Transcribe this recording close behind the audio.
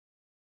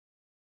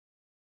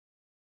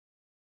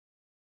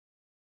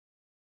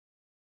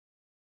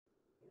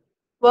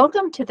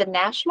Welcome to the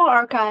National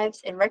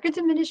Archives and Records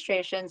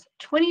Administration's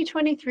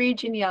 2023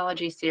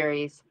 Genealogy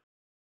Series.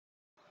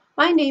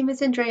 My name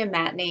is Andrea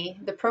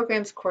Matney, the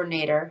program's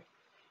coordinator,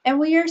 and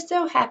we are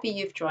so happy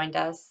you've joined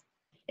us.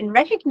 In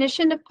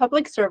recognition of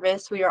public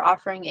service, we are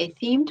offering a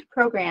themed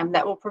program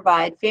that will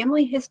provide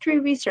family history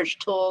research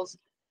tools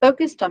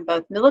focused on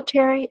both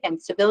military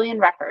and civilian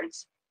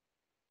records.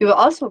 You will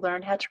also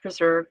learn how to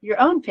preserve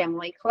your own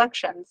family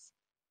collections.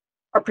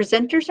 Our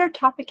presenters are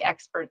topic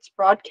experts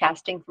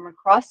broadcasting from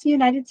across the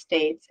United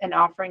States and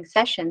offering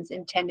sessions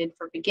intended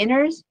for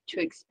beginners to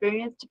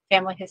experienced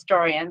family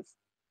historians.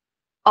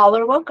 All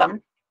are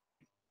welcome.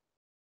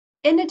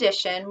 In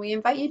addition, we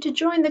invite you to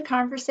join the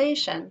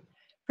conversation.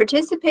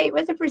 Participate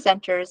with the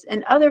presenters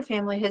and other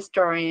family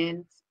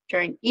historians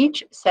during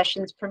each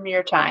session's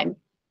premiere time.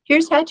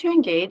 Here's how to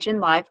engage in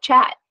live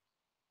chat.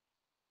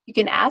 You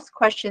can ask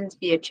questions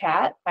via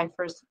chat by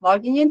first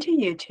logging into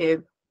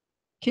YouTube.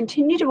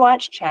 Continue to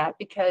watch chat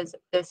because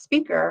the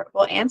speaker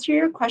will answer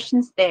your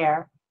questions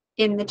there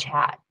in the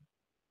chat.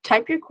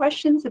 Type your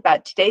questions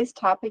about today's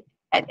topic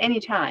at any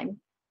time.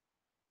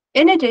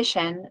 In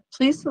addition,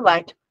 please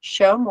select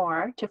Show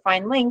More to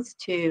find links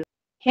to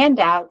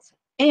handouts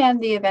and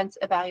the event's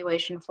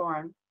evaluation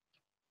form.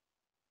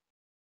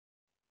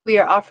 We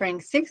are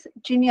offering 6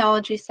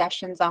 genealogy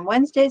sessions on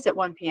Wednesdays at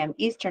 1 p.m.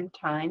 Eastern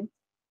Time,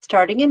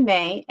 starting in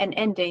May and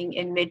ending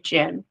in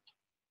mid-June.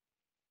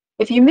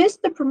 If you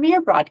missed the premiere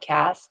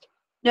broadcast,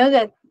 know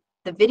that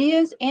the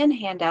videos and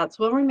handouts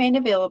will remain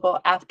available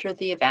after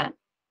the event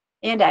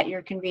and at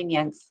your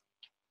convenience.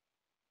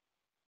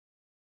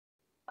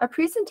 Our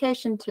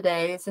presentation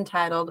today is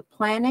entitled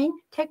Planning,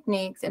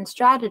 Techniques, and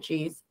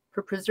Strategies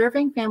for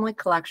Preserving Family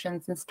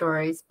Collections and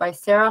Stories by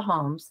Sara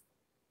Holmes.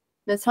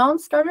 Ms.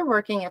 Holmes started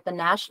working at the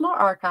National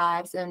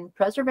Archives and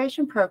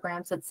Preservation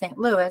Programs at St.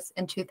 Louis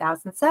in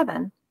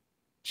 2007.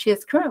 She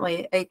is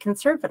currently a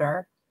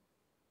conservator.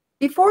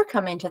 Before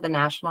coming to the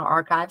National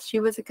Archives, she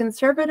was a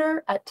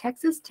conservator at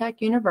Texas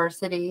Tech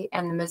University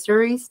and the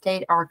Missouri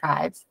State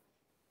Archives.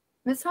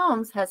 Ms.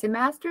 Holmes has a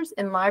master's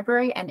in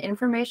Library and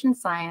Information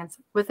Science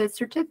with a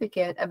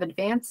certificate of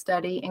Advanced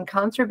Study in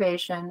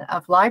Conservation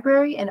of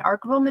Library and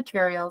Archival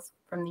Materials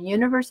from the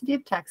University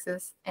of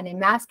Texas and a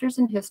master's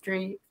in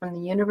History from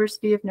the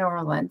University of New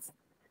Orleans.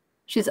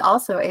 She's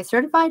also a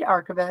certified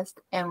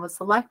archivist and was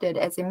selected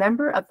as a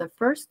member of the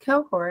first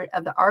cohort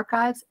of the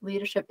Archives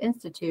Leadership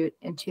Institute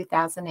in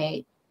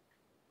 2008.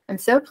 I'm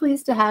so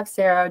pleased to have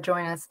Sara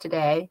join us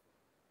today.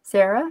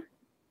 Sara?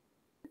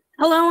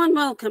 Hello and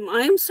welcome. I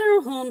am Sara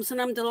Holmes, and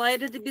I'm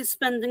delighted to be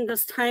spending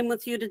this time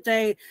with you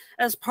today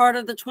as part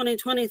of the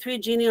 2023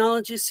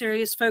 Genealogy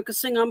Series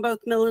focusing on both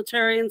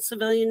military and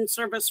civilian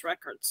service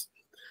records.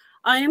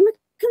 I am a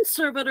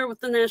conservator with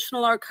the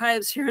National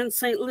Archives here in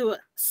St.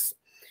 Louis.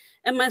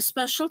 And my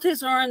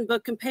specialties are in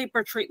book and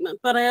paper treatment,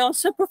 but I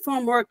also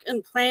perform work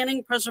in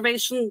planning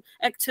preservation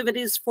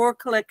activities for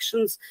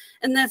collections,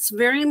 and that's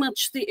very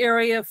much the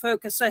area of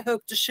focus I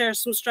hope to share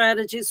some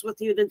strategies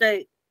with you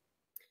today.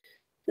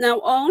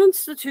 Now, all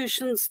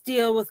institutions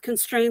deal with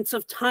constraints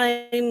of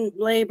time,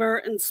 labor,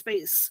 and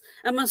space,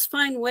 and must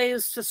find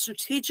ways to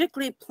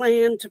strategically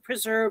plan to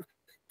preserve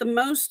the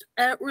most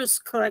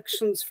at-risk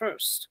collections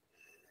first.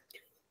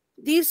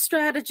 These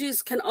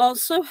strategies can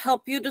also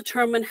help you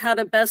determine how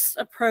to best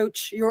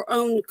approach your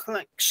own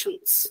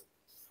collections.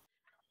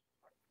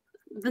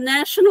 The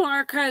National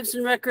Archives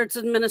and Records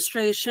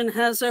Administration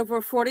has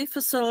over 40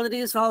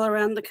 facilities all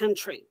around the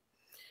country.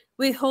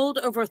 We hold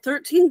over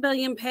 13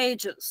 billion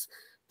pages,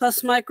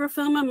 plus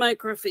microfilm and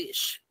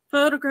microfiche,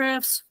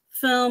 photographs,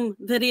 film,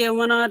 video,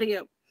 and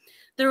audio.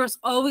 There is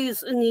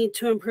always a need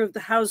to improve the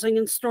housing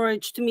and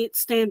storage to meet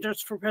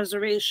standards for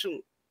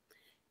preservation.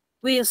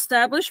 We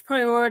establish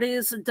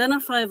priorities,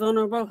 identify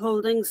vulnerable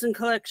holdings and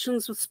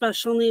collections with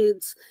special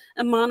needs,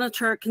 and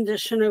monitor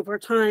condition over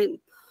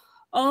time.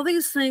 All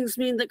these things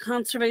mean that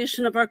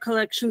conservation of our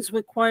collections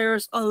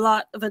requires a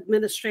lot of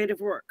administrative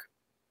work.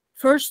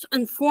 First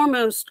and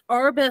foremost,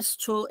 our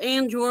best tool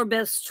and your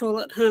best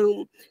tool at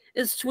home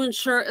is to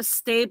ensure a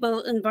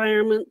stable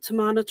environment to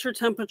monitor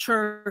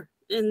temperature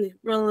and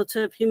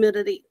relative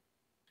humidity.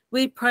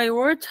 We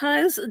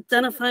prioritize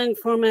identifying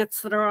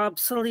formats that are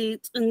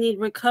obsolete and need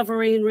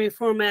recovery and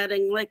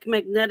reformatting, like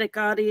magnetic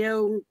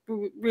audio,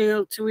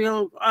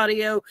 reel-to-reel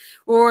audio,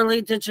 or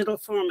early digital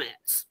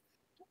formats.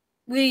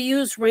 We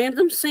use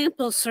random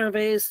sample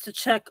surveys to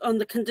check on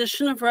the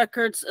condition of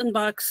records and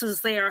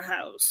boxes they are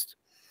housed.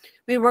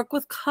 We work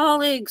with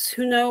colleagues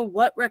who know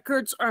what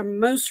records are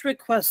most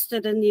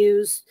requested and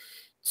used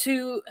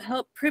to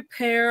help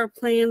prepare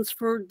plans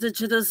for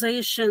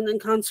digitization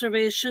and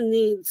conservation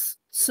needs,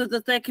 so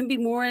that they can be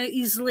more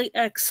easily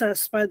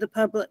accessed by the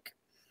public.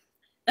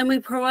 And we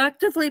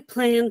proactively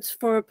plan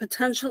for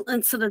potential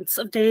incidents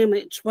of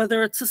damage,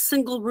 whether it's a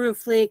single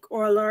roof leak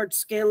or a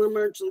large-scale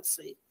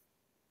emergency.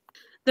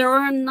 There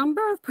are a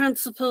number of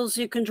principles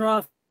you can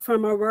draw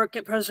from our work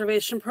at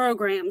preservation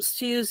programs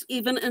to use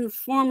even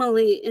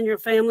informally in your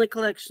family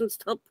collections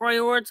to help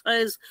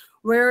prioritize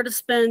where to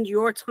spend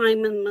your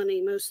time and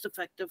money most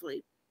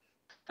effectively.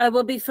 I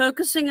will be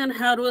focusing on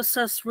how to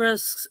assess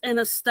risks and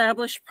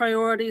establish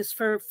priorities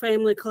for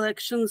family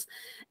collections,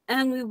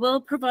 and we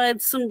will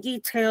provide some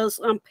details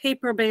on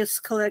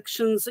paper-based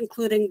collections,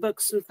 including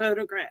books and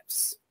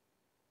photographs.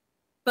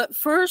 But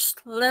first,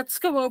 let's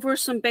go over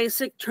some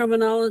basic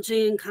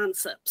terminology and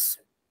concepts.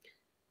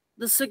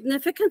 The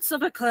significance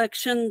of a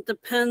collection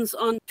depends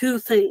on two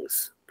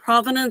things: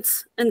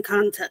 provenance and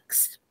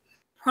context.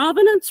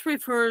 Provenance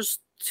refers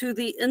to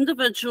the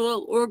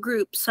individual or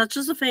group, such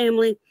as a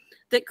family,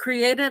 that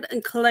created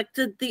and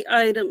collected the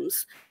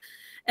items,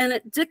 and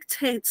it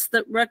dictates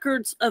that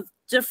records of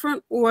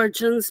different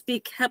origins be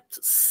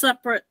kept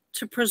separate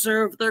to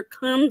preserve their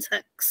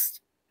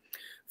context.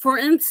 For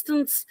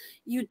instance,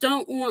 you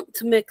don't want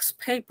to mix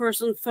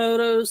papers and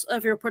photos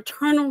of your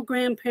paternal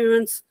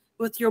grandparents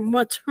with your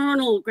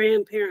maternal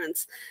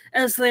grandparents,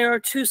 as they are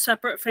two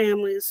separate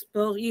families,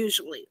 well,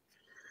 usually.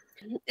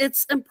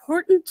 It's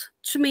important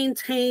to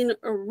maintain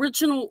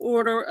original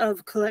order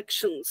of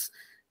collections.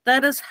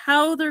 That is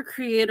how their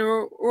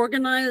creator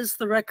organized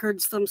the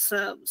records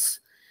themselves.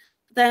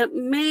 That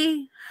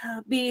may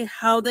be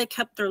how they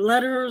kept their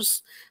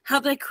letters,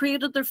 how they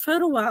created their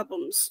photo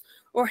albums,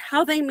 or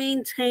how they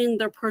maintained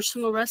their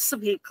personal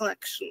recipe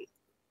collection.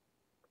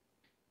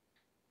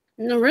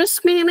 Now,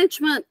 risk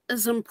management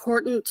is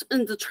important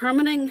in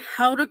determining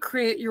how to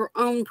create your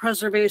own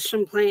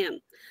preservation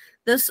plan.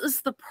 This is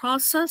the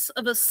process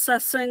of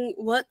assessing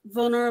what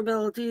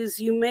vulnerabilities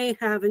you may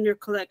have in your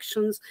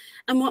collections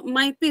and what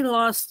might be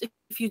lost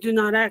if you do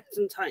not act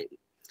in time.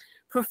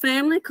 For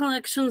family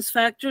collections,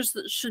 factors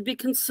that should be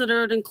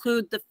considered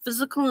include the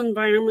physical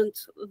environment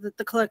that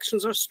the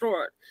collections are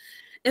stored.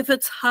 If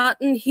it's hot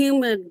and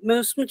humid,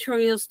 most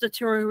materials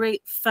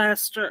deteriorate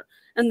faster,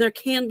 and there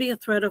can be a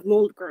threat of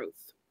mold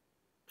growth.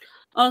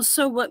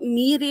 Also, what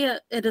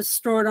media it is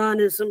stored on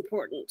is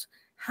important.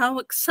 How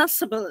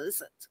accessible is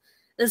it?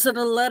 Is it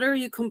a letter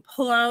you can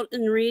pull out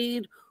and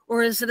read,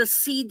 or is it a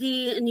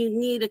CD and you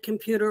need a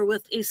computer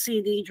with a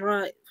CD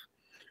drive?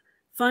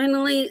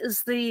 Finally,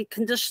 is the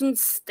condition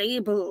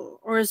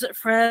stable, or is it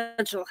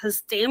fragile?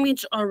 Has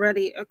damage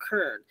already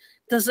occurred?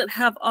 Does it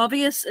have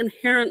obvious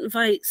inherent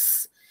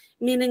vice,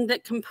 meaning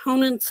that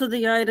components of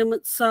the item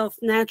itself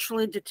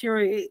naturally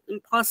deteriorate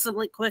and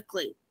possibly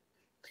quickly?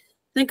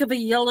 Think of a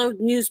yellowed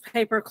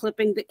newspaper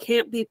clipping that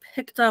can't be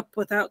picked up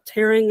without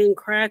tearing and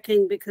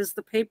cracking because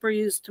the paper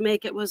used to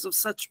make it was of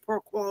such poor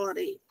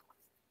quality.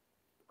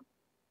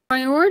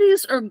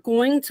 Priorities are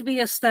going to be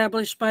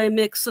established by a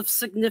mix of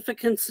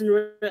significance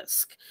and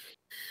risk.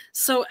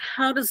 So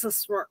how does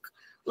this work?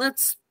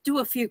 Let's do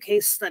a few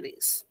case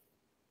studies.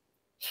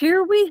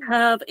 Here we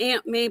have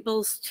Aunt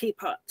Mabel's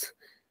teapot.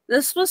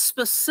 This was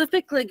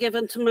specifically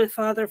given to my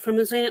father from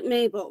his Aunt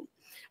Mabel,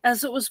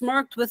 as it was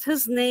marked with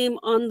his name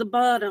on the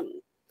bottom.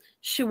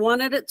 She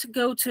wanted it to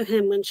go to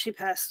him when she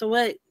passed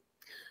away.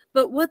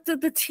 But what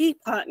did the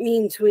teapot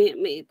mean to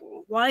Aunt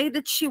Mabel? Why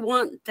did she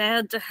want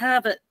Dad to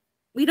have it?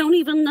 We don't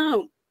even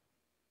know.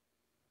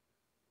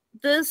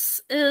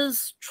 This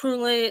is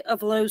truly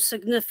of low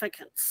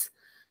significance.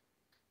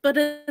 But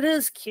it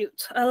is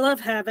cute. I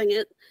love having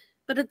it,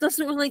 but it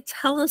doesn't really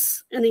tell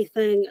us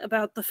anything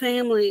about the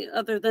family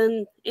other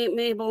than Aunt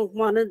Mabel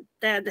wanted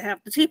Dad to have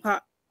the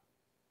teapot.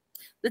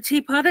 The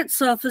teapot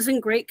itself is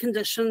in great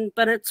condition,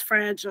 but it's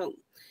fragile.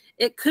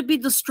 It could be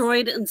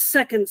destroyed in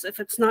seconds if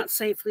it's not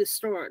safely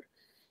stored.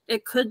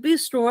 It could be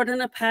stored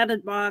in a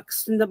padded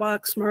box and the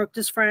box marked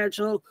as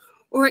fragile,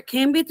 or it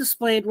can be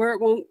displayed where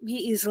it won't be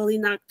easily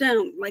knocked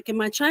down, like in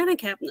my china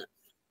cabinet.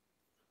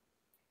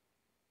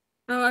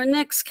 Our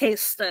next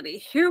case study.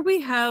 Here we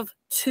have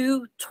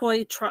two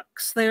toy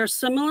trucks. They are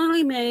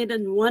similarly made,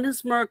 and one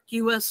is marked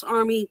U.S.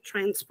 Army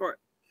Transport.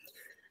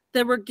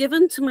 They were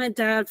given to my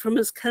dad from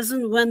his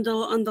cousin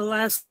Wendell on the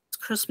last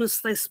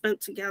Christmas they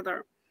spent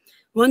together.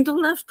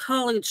 Wendell left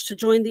college to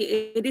join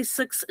the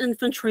 86th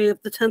Infantry of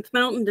the 10th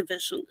Mountain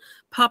Division,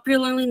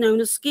 popularly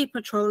known as Ski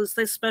Patrol, as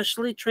they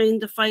specially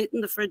trained to fight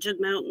in the frigid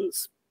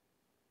mountains.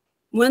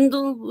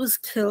 Wendell was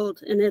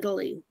killed in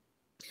Italy.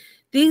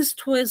 These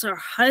toys are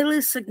highly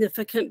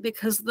significant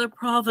because of their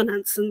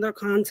provenance and their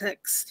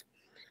context.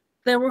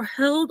 They were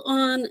held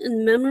on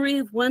in memory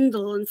of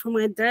Wendell and for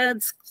my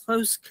dad's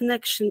close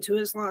connection to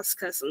his lost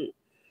cousin.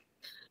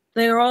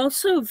 They are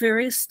also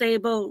very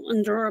stable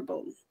and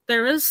durable.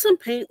 There is some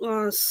paint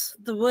loss.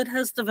 The wood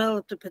has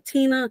developed a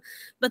patina,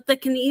 but they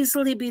can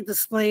easily be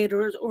displayed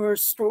or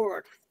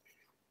stored.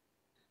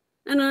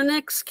 In our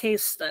next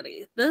case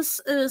study, this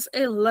is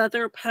a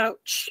leather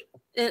pouch.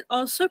 It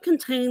also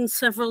contains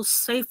several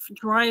Safe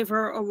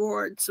Driver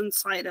awards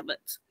inside of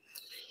it.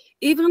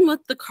 Even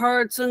with the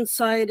cards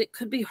inside, it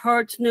could be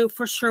hard to know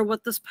for sure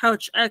what this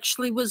pouch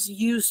actually was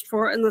used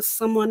for unless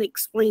someone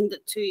explained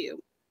it to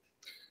you.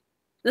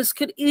 This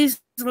could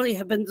easily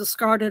have been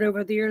discarded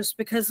over the years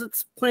because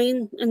it's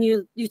plain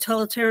and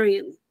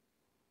utilitarian.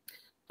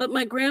 But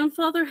my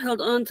grandfather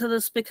held on to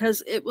this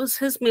because it was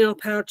his mail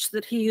pouch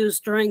that he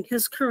used during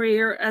his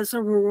career as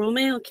a rural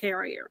mail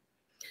carrier.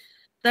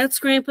 That's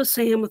Grandpa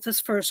Sam with his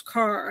first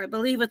car. I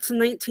believe it's a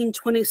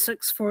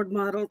 1926 Ford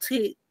Model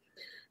T.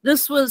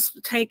 This was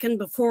taken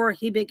before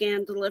he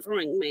began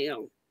delivering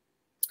mail.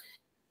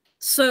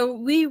 So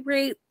we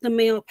rate the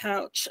mail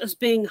pouch as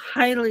being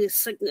highly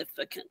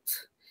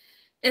significant.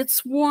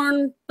 It's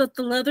worn, but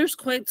the leather's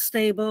quite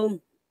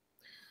stable.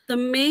 The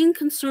main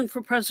concern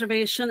for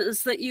preservation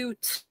is that you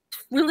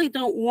really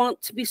don't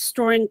want to be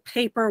storing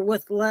paper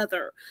with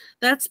leather.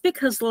 That's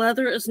because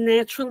leather is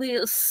naturally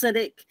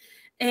acidic,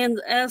 and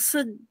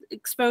acid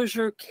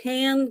exposure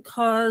can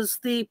cause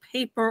the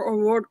paper or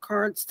ward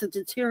cards to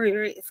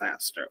deteriorate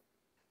faster.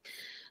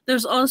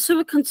 There's also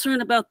a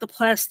concern about the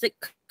plastic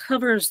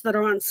covers that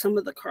are on some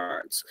of the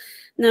cards.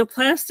 Now,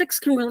 plastics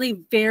can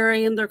really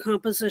vary in their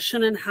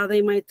composition and how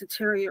they might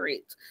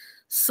deteriorate.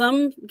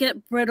 Some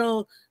get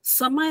brittle,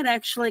 some might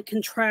actually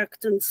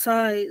contract in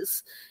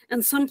size,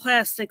 and some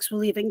plastics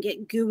will even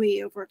get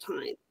gooey over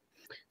time.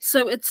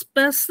 So it's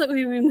best that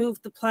we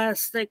remove the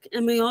plastic,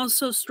 and we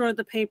also store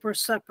the paper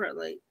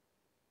separately.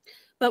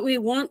 But we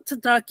want to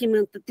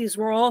document that these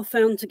were all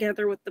found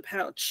together with the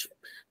pouch.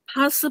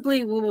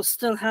 Possibly we will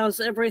still house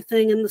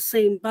everything in the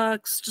same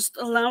box, just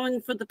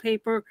allowing for the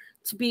paper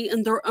to be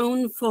in their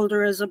own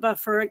folder as a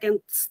buffer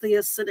against the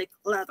acidic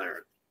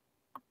leather.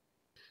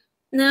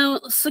 Now,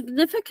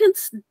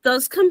 significance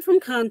does come from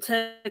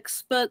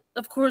context, but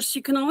of course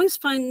you can always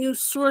find new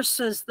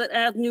sources that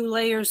add new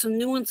layers and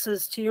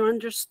nuances to your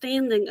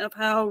understanding of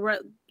how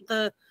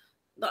the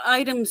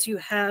items you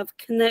have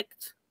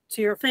connect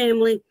to your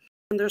family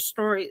and their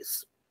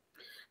stories.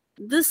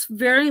 This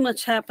very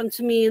much happened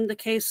to me in the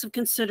case of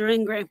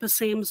considering Grandpa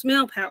Sam's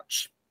mail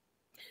pouch.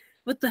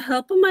 With the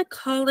help of my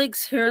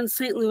colleagues here in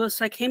St.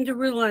 Louis, I came to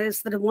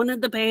realize that in one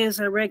of the bays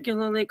I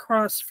regularly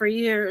crossed for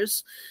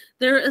years,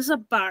 there is a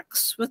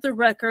box with a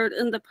record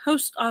in the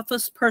post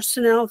office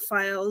personnel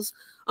files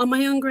on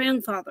my own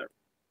grandfather.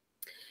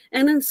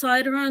 And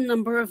inside are a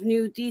number of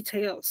new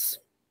details.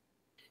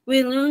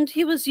 We learned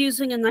he was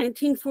using a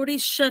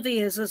 1940s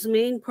Chevy as his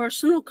main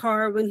personal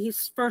car when he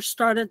first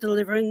started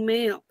delivering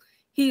mail.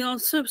 He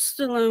also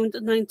still owned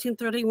a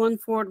 1931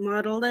 Ford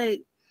Model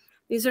A.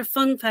 These are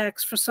fun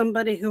facts for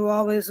somebody who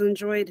always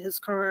enjoyed his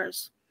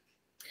cars.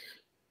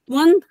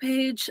 One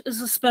page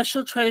is a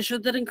special treasure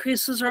that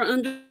increases our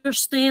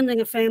understanding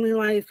of family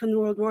life in the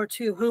World War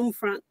II home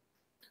front.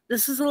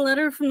 This is a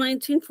letter from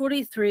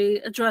 1943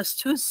 addressed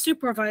to his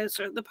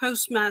supervisor, the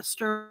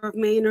postmaster of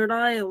Maynard,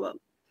 Iowa.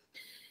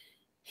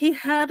 He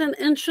had an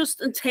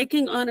interest in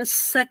taking on a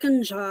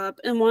second job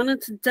and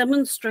wanted to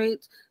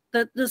demonstrate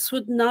that this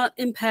would not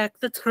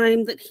impact the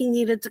time that he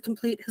needed to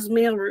complete his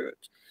mail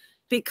route.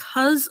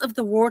 Because of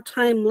the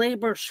wartime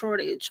labor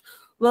shortage,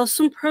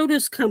 Wilson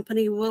Produce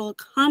Company will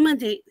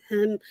accommodate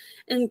him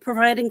in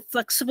providing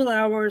flexible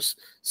hours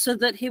so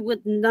that he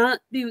would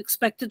not be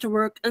expected to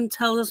work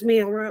until his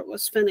mail route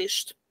was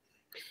finished.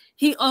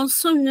 He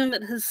also knew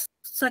that his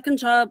second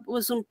job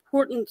was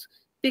important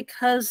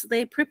because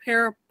they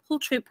prepare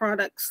poultry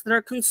products that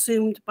are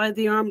consumed by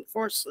the armed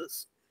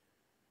forces.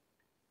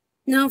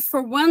 Now,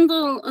 for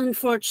Wendell,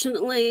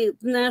 unfortunately,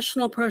 the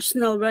National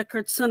Personnel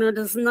Records Center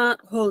does not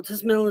hold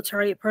his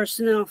military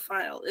personnel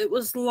file. It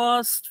was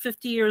lost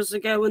 50 years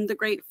ago in the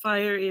Great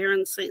Fire here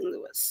in St.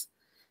 Louis.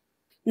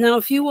 Now,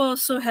 if you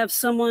also have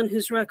someone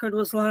whose record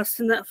was lost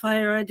in that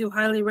fire, I do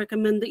highly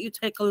recommend that you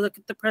take a look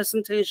at the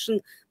presentation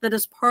that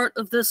is part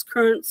of this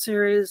current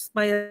series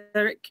by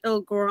Eric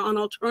Kilgore on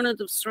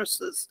alternative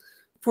sources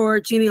for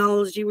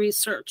genealogy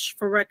research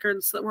for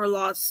records that were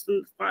lost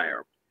in the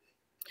fire.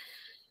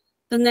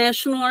 The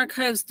National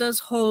Archives does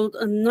hold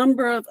a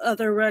number of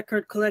other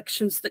record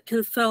collections that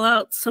can fill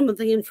out some of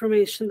the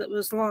information that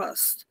was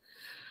lost.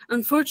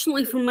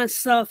 Unfortunately for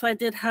myself, I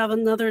did have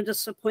another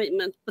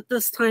disappointment, but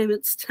this time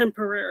it's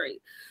temporary.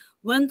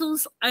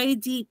 Wendell's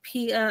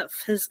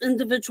IDPF, his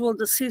individual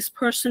deceased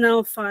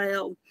personnel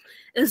file,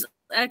 is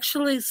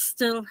actually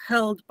still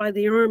held by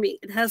the Army.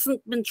 It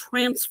hasn't been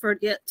transferred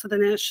yet to the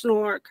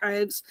National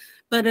Archives,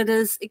 but it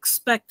is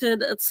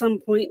expected at some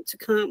point to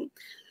come.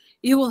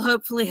 You will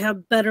hopefully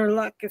have better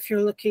luck if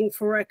you're looking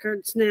for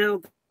records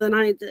now than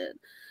I did.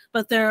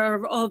 But there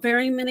are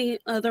very many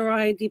other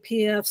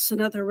IDPFs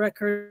and other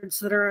records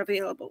that are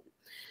available.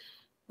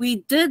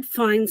 We did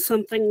find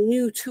something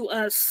new to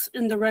us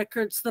in the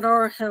records that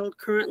are held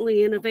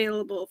currently and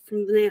available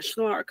from the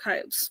National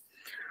Archives.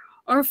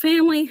 Our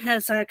family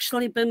has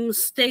actually been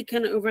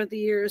mistaken over the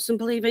years in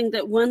believing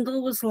that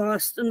Wendell was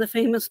lost in the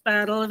famous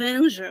Battle of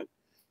Anjou.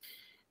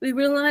 We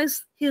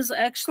realized he is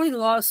actually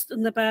lost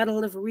in the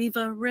Battle of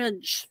Riva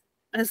Ridge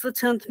as the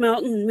 10th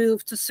Mountain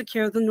moved to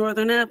secure the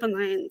Northern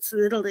Apennines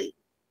in Italy.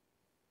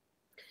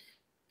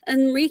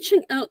 And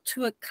reaching out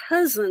to a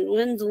cousin,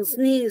 Wendell's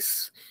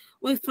niece,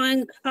 we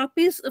find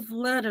copies of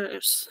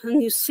letters,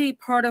 and you see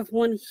part of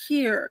one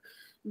here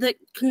that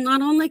can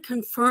not only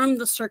confirm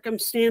the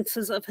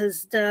circumstances of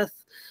his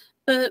death,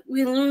 but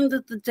we learned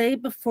that the day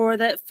before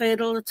that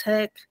fatal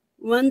attack,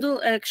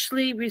 Wendell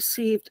actually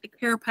received a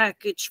care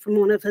package from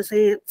one of his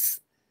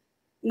aunts.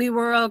 We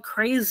were all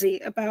crazy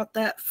about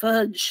that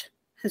fudge,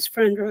 his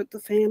friend wrote the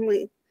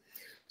family.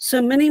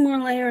 So many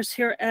more layers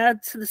here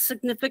add to the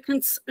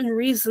significance and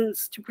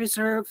reasons to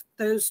preserve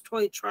those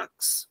toy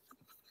trucks.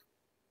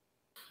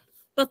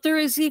 But there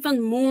is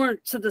even more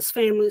to this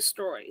family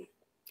story.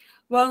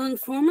 While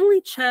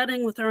informally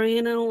chatting with our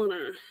Aunt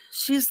Eleanor,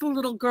 she's the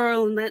little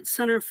girl in that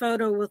center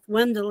photo with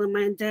Wendell and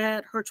my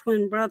dad, her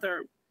twin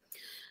brother.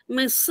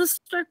 My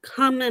sister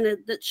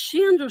commented that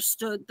she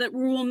understood that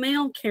rural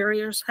mail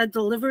carriers had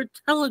delivered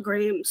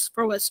telegrams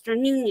for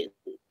Western Union.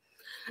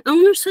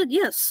 Eleanor said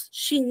yes,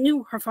 she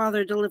knew her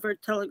father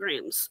delivered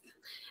telegrams.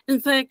 In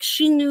fact,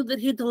 she knew that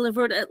he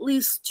delivered at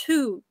least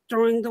 2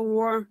 during the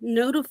war,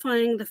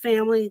 notifying the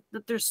family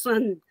that their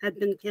son had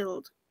been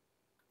killed.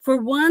 For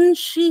one,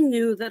 she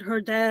knew that her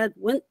dad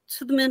went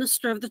to the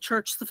minister of the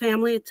church the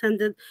family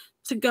attended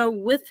to go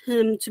with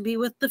him to be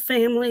with the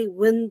family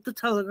when the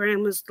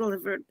telegram was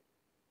delivered.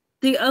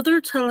 The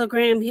other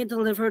telegram he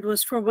delivered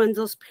was for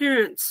Wendell's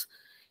parents.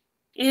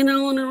 Aunt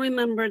Eleanor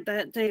remembered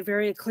that day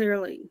very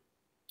clearly.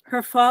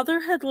 Her father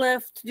had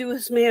left to do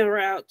his mail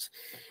route,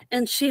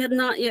 and she had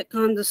not yet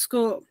gone to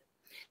school.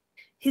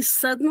 He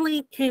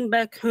suddenly came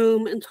back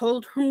home and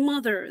told her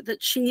mother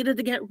that she needed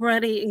to get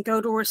ready and go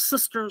to her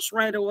sister's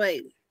right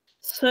away.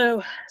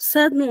 So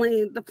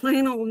suddenly, the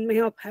plain old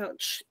mail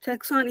pouch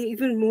takes on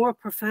even more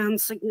profound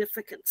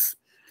significance.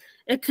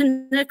 It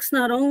connects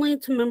not only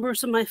to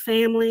members of my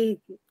family,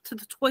 to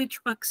the toy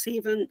trucks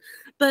even,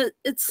 but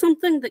it's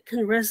something that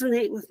can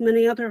resonate with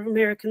many other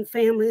American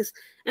families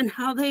and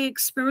how they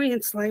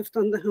experienced life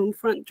on the home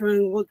front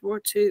during World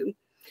War II.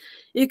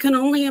 You can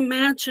only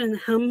imagine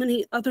how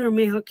many other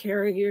mail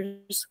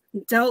carriers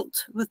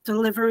dealt with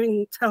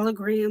delivering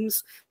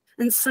telegrams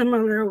in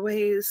similar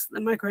ways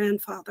that my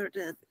grandfather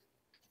did.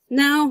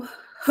 Now,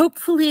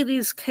 hopefully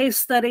these case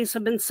studies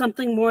have been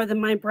something more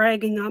than my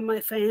bragging on my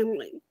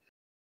family.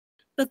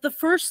 But the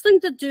first thing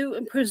to do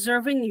in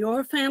preserving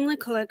your family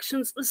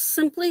collections is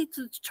simply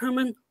to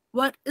determine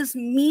what is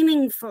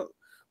meaningful,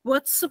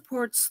 what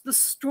supports the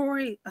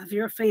story of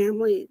your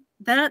family.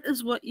 That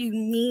is what you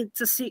need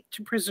to seek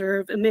to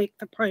preserve and make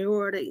the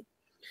priority.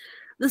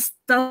 This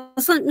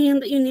doesn't mean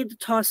that you need to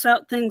toss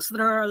out things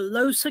that are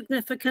low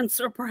significance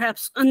or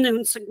perhaps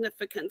unknown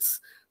significance,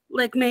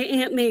 like my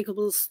Aunt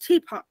Mabel's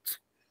teapot.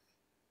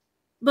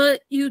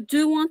 But you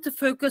do want to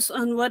focus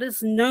on what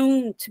is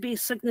known to be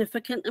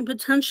significant and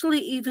potentially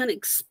even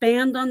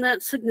expand on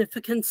that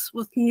significance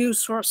with new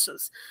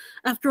sources.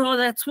 After all,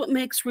 that's what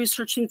makes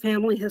researching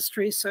family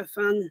history so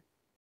fun.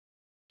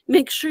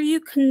 Make sure you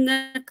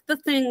connect the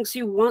things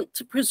you want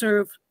to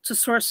preserve to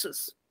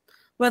sources,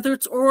 whether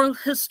it's oral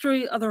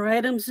history, other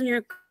items in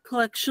your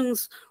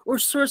collections, or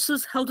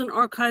sources held in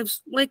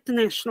archives like the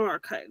National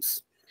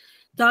Archives.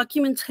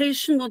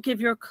 Documentation will give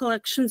your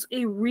collections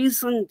a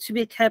reason to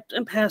be kept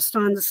and passed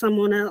on to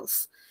someone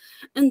else.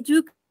 And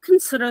do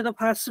consider the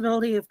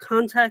possibility of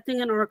contacting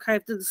an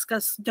archive to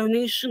discuss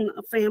donation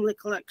of family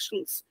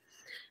collections.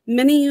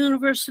 Many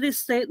university,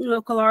 state, and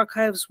local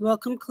archives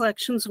welcome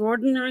collections of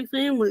ordinary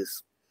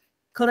families.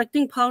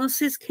 Collecting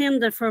policies can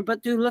differ,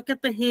 but do look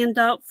at the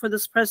handout for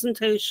this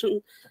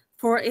presentation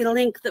for a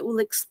link that will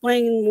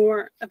explain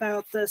more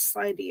about this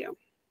idea.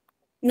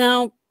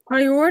 Now,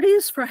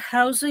 priorities for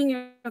housing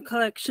your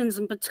collections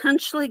and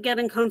potentially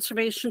getting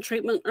conservation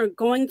treatment are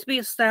going to be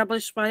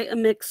established by a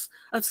mix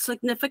of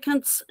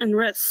significance and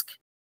risk.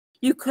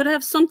 You could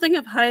have something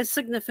of high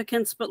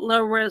significance but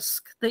low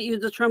risk that you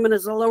determine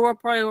as a lower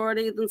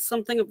priority than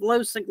something of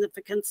low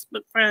significance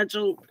but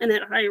fragile and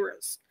at high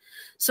risk.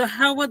 So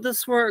how would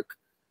this work?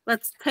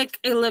 Let's take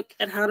a look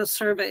at how to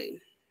survey.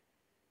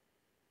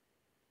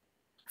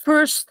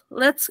 First,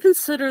 let's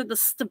consider the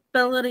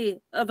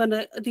stability of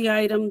the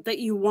item that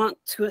you want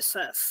to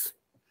assess.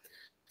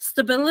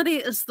 Stability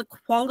is the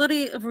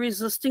quality of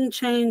resisting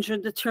change or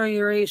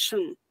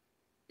deterioration.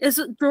 Is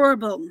it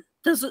durable?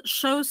 Does it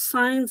show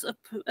signs of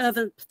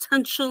a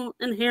potential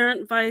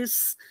inherent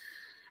vice?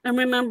 And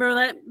remember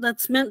that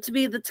that's meant to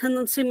be the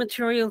tendency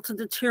material to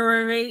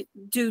deteriorate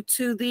due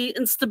to the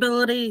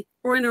instability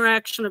or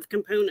interaction of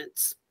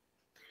components.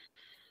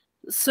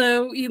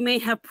 So you may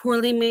have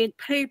poorly made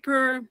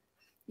paper.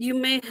 You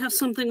may have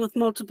something with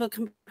multiple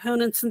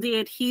components and the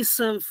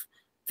adhesive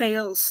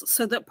fails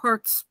so that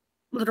parts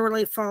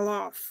literally fall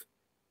off.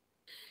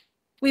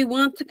 We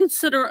want to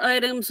consider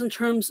items in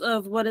terms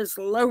of what is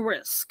low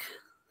risk,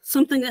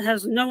 something that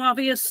has no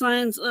obvious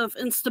signs of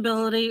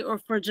instability or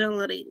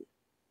fragility.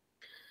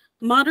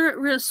 Moderate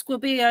risk will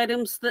be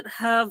items that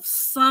have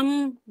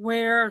some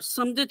wear,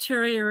 some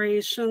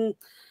deterioration,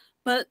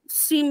 but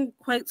seem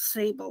quite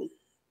stable,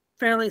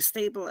 fairly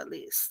stable at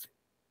least.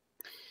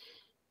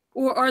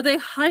 Or are they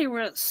high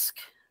risk?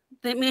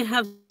 They may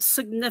have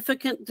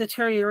significant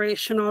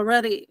deterioration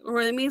already,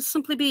 or they may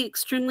simply be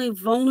extremely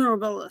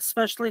vulnerable,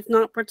 especially if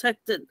not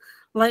protected,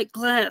 like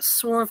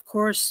glass, or of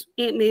course,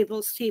 Aunt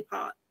Mabel's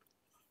teapot.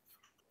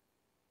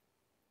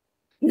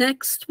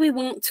 Next, we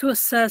want to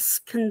assess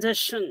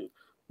condition.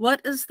 What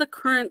is the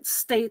current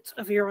state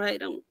of your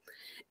item?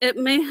 It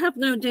may have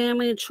no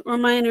damage or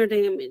minor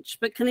damage,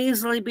 but can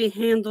easily be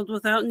handled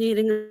without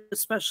needing a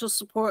special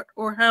support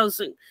or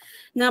housing.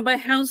 Now, by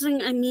housing,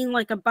 I mean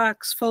like a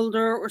box,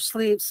 folder, or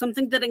sleeve,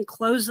 something that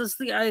encloses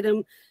the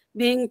item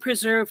being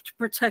preserved to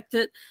protect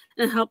it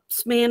and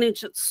helps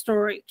manage its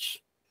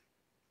storage.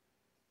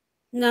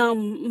 Now,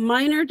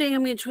 minor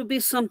damage would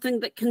be something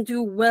that can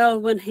do well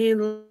when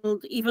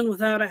handled even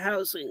without a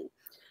housing.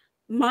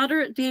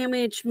 Moderate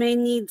damage may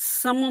need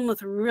someone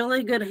with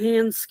really good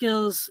hand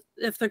skills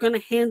if they're going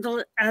to handle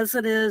it as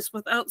it is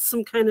without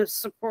some kind of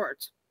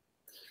support.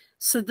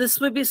 So this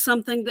would be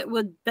something that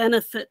would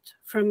benefit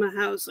from a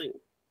housing.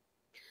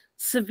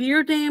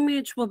 Severe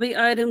damage will be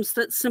items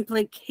that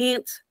simply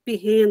can't be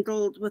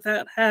handled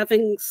without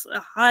having a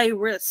high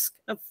risk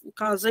of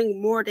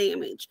causing more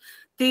damage.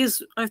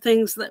 These are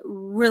things that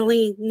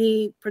really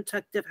need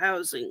protective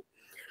housing.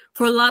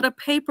 For a lot of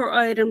paper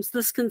items,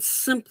 this can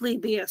simply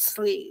be a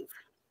sleeve.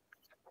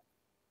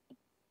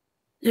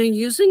 Now,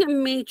 using a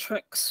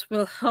matrix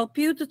will help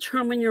you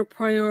determine your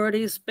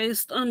priorities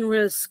based on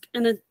risk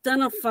and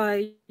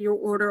identify your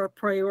order of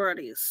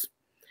priorities.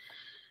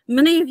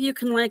 Many of you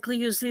can likely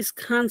use these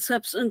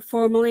concepts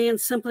informally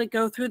and simply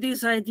go through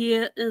these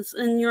ideas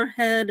in your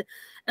head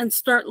and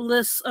start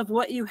lists of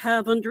what you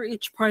have under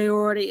each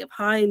priority of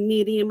high,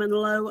 medium, and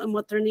low, and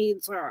what their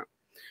needs are.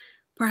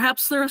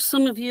 Perhaps there are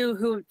some of you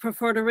who would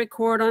prefer to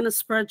record on a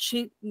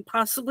spreadsheet and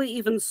possibly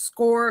even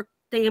score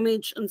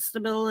damage and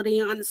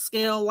stability on a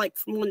scale like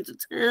from 1 to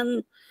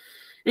 10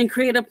 and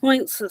create a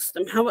point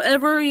system.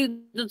 However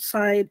you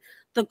decide,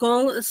 the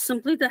goal is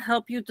simply to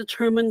help you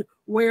determine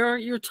where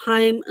your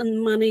time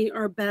and money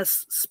are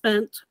best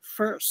spent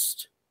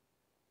first.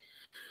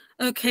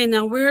 Okay,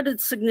 now where did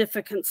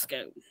significance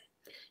go?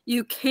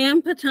 You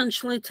can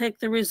potentially take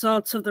the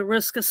results of the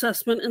risk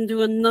assessment and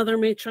do another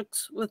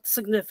matrix with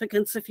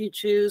significance if you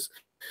choose.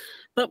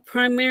 But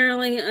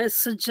primarily, I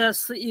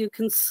suggest that you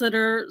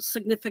consider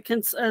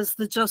significance as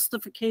the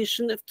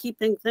justification of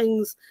keeping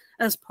things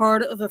as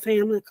part of a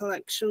family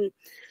collection.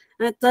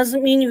 That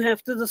doesn't mean you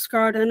have to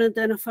discard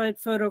unidentified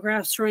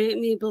photographs or Aunt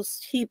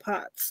Mabel's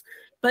teapots,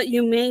 but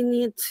you may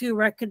need to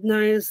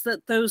recognize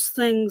that those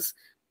things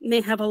may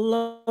have a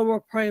lower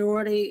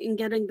priority in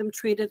getting them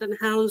treated and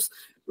housed,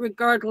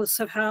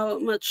 regardless of how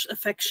much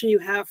affection you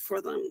have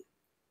for them.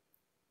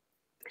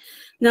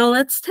 Now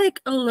let's take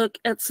a look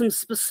at some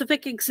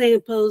specific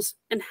examples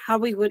and how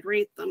we would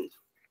rate them.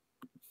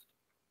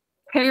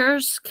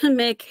 Tears can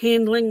make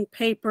handling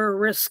paper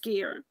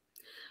riskier,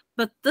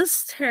 but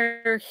this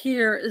tear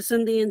here is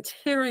in the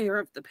interior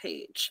of the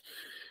page.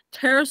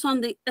 Tears on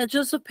the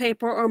edges of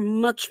paper are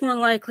much more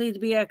likely to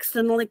be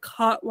accidentally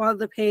caught while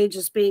the page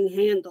is being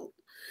handled.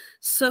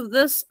 So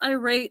this I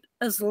rate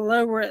as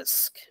low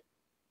risk.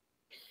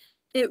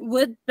 It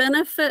would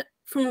benefit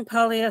from a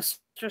polyester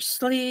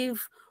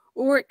sleeve,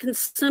 or it can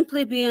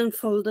simply be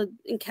unfolded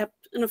and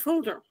kept in a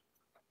folder.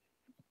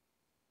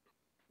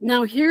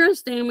 Now here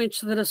is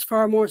damage that is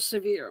far more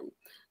severe.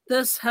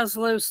 This has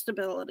low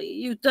stability.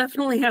 You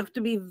definitely have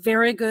to be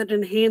very good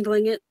in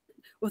handling it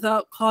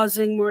without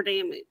causing more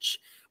damage.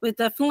 We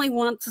definitely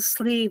want to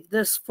sleeve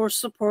this for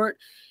support,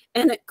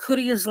 and it could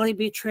easily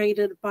be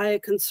traded by a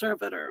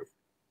conservator.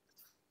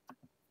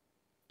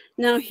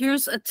 Now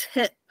here's a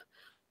tip.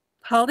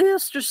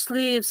 Polyester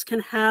sleeves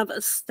can have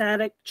a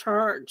static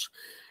charge,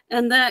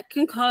 and that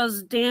can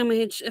cause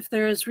damage if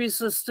there is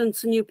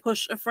resistance and you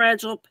push a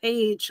fragile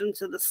page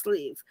into the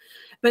sleeve.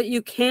 But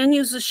you can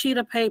use a sheet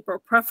of paper,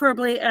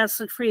 preferably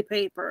acid-free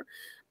paper,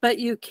 but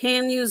you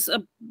can use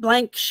a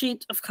blank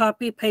sheet of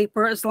copy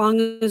paper as long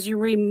as you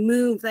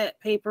remove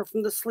that paper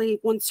from the sleeve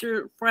once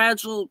your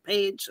fragile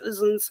page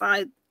is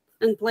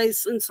in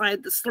place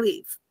inside the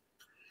sleeve.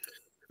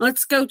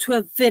 Let's go to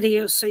a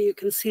video so you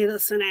can see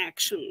this in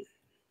action.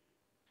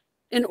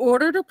 In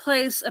order to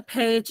place a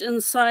page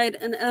inside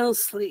an L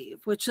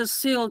sleeve, which is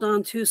sealed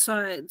on two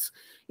sides,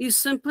 you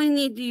simply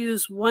need to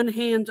use one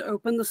hand to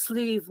open the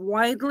sleeve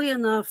widely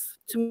enough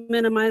to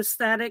minimize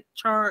static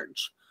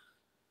charge.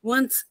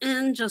 Once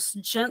in,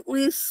 just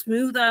gently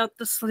smooth out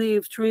the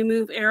sleeve to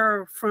remove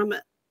air from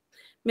it.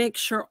 Make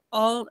sure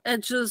all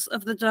edges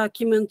of the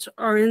document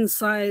are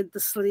inside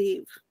the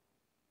sleeve.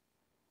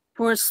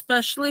 For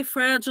especially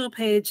fragile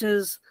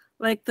pages,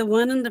 like the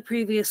one in the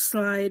previous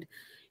slide,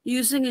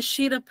 using a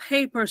sheet of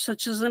paper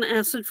such as an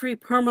acid-free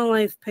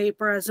Permalife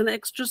paper as an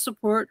extra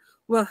support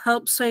will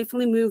help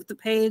safely move the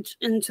page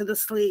into the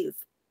sleeve.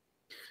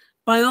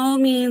 By all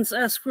means,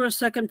 ask for a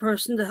second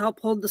person to help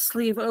hold the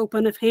sleeve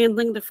open if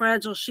handling the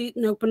fragile sheet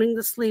and opening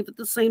the sleeve at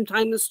the same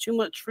time is too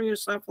much for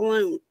yourself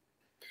alone.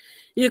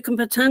 You can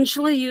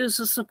potentially use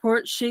a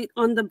support sheet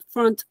on the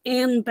front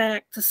and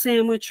back to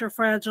sandwich your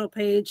fragile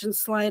page and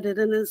slide it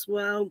in as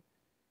well.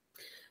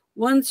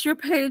 Once your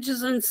page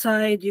is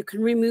inside, you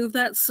can remove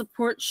that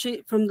support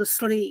sheet from the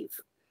sleeve.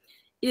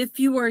 If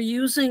you are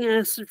using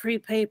acid-free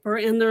paper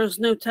and there is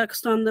no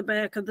text on the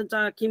back of the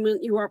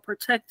document you are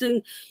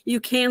protecting,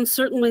 you can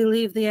certainly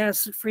leave the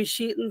acid-free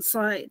sheet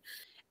inside.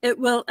 It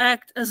will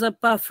act as a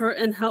buffer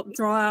and help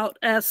draw out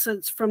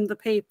acids from the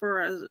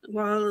paper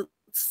while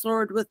it's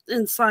stored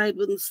inside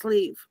with the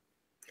sleeve.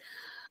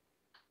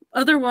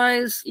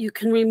 Otherwise, you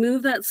can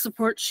remove that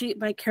support sheet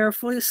by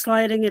carefully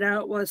sliding it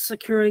out while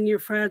securing your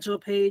fragile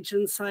page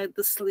inside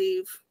the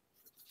sleeve.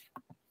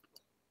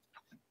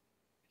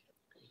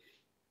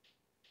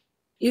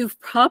 You've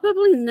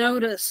probably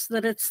noticed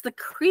that it's the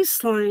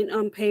crease line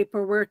on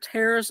paper where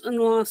tears and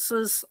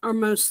losses are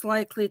most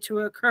likely to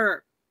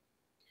occur.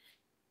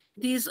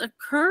 These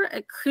occur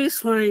at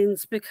crease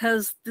lines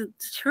because the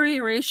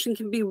deterioration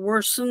can be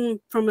worsened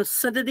from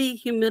acidity,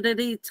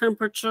 humidity,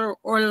 temperature,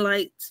 or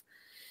light.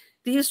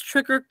 These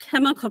trigger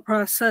chemical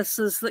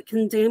processes that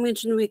can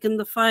damage and weaken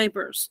the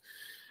fibers.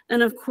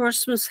 And of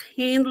course,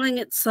 mishandling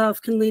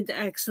itself can lead to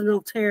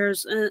accidental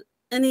tears in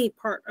any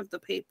part of the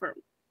paper.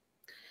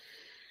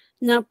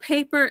 Now,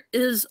 paper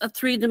is a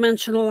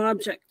three-dimensional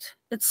object.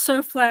 It's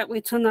so flat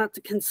we tend not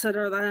to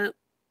consider that.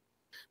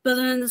 But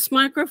in this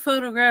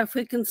microphotograph,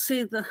 we can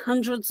see the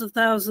hundreds of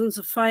thousands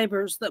of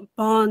fibers that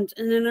bond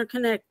and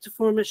interconnect to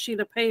form a sheet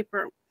of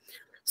paper.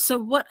 So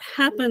what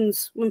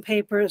happens when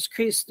paper is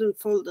creased and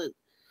folded?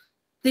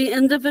 The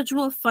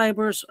individual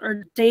fibers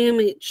are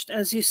damaged,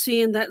 as you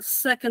see in that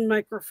second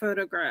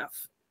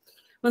microphotograph.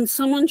 When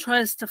someone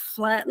tries to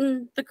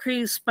flatten the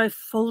crease by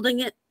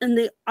folding it in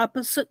the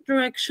opposite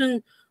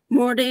direction,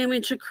 more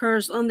damage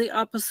occurs on the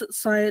opposite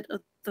side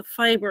of the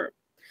fiber.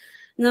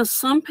 Now,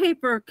 some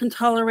paper can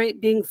tolerate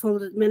being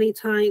folded many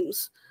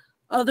times.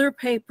 Other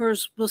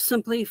papers will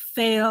simply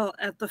fail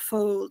at the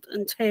fold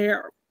and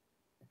tear.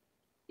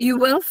 You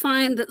will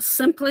find that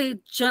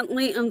simply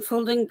gently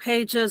unfolding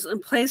pages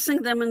and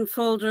placing them in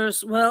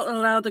folders will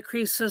allow the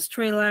creases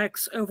to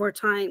relax over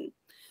time.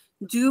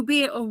 Do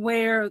be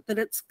aware that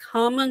it's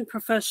common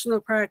professional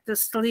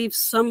practice to leave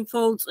some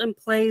folds in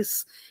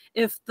place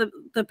if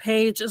the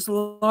page is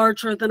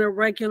larger than a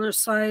regular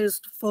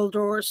sized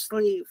folder or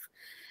sleeve.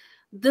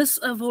 This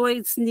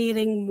avoids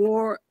needing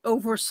more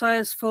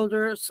oversized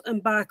folders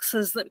and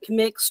boxes that can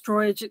make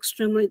storage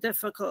extremely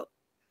difficult.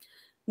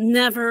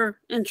 Never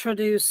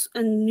introduce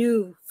a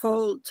new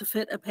fold to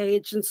fit a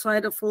page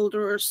inside a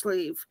folder or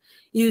sleeve.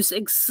 Use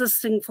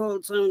existing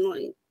folds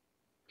only.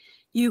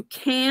 You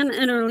can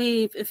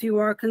interleave if you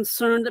are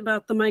concerned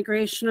about the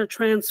migration or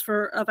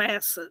transfer of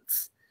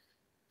acids.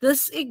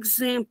 This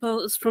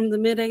example is from the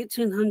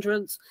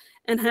mid-1800s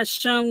and has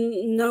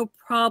shown no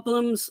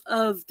problems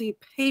of the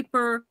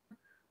paper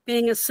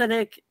being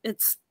acidic.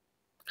 It's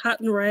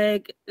cotton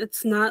rag.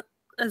 It's not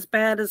as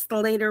bad as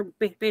the later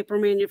paper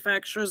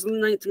manufacturers in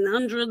the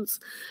 1900s.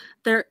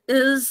 There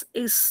is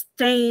a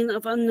stain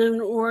of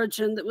unknown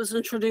origin that was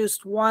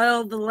introduced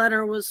while the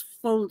letter was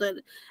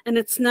folded, and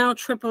it's now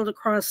tripled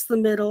across the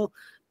middle,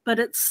 but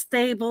it's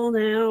stable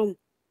now.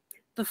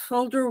 The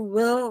folder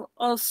will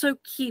also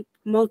keep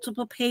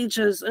multiple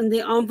pages and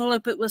the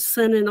envelope it was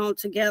sent in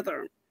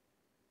altogether.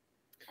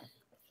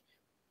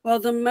 While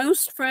the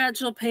most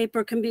fragile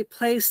paper can be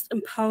placed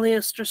in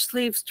polyester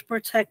sleeves to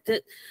protect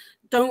it,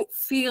 don't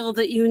feel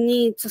that you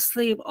need to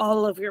sleeve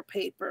all of your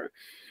paper.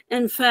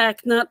 In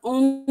fact, not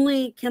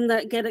only can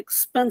that get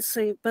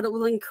expensive, but it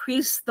will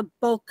increase the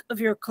bulk of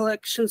your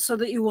collection so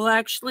that you will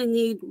actually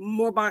need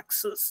more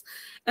boxes,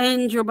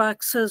 and your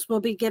boxes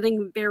will be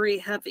getting very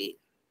heavy.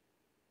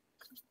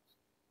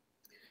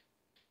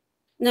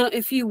 Now,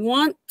 if you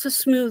want to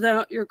smooth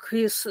out your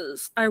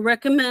creases, I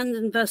recommend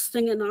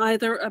investing in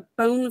either a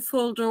bone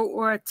folder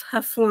or a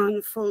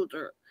Teflon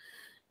folder.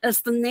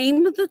 As the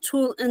name of the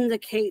tool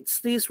indicates,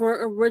 these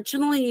were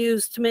originally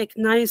used to make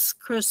nice,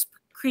 crisp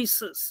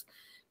creases,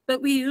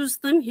 but we use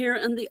them here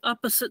in the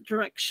opposite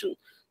direction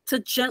to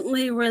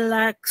gently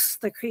relax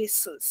the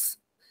creases.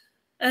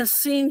 As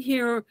seen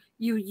here,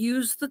 you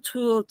use the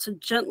tool to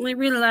gently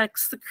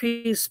relax the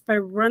crease by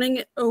running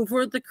it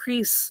over the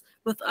crease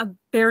with a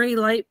very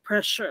light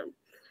pressure.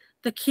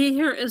 The key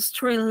here is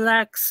to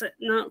relax it,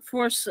 not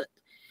force it.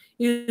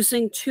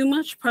 Using too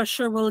much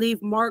pressure will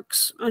leave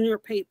marks on your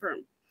paper.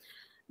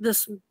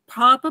 This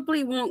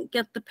probably won't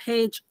get the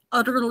page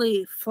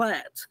utterly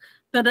flat,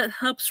 but it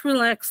helps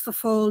relax the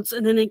folds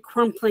and any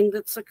crumpling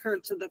that's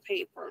occurred to the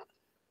paper.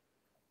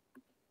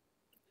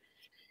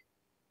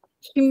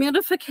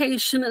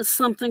 Humidification is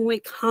something we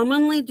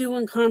commonly do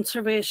in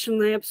conservation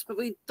labs, but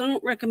we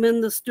don't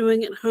recommend this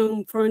doing at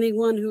home for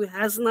anyone who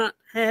has not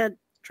had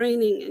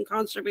training in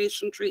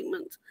conservation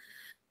treatment.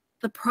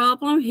 The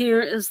problem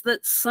here is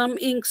that some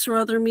inks or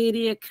other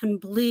media can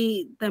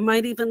bleed. They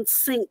might even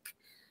sink.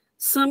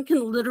 Some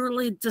can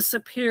literally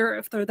disappear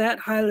if they're that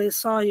highly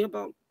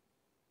soluble.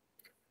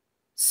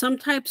 Some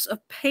types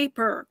of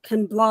paper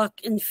can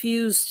block and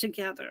fuse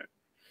together.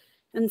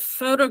 And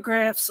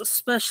photographs,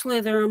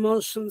 especially their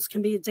emulsions,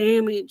 can be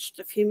damaged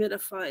if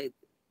humidified.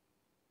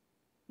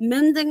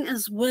 Mending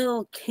as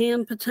well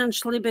can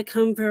potentially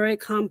become very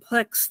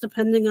complex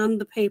depending on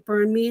the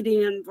paper and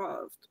media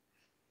involved.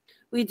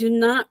 We do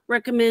not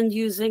recommend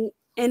using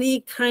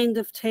any kind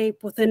of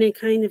tape with any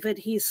kind of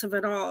adhesive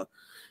at all.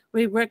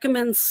 We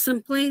recommend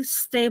simply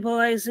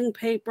stabilizing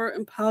paper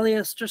and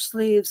polyester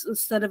sleeves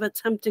instead of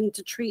attempting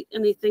to treat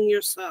anything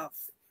yourself.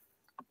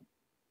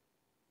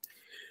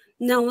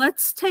 Now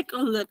let's take a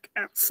look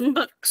at some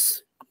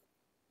books.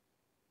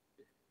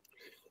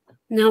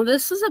 Now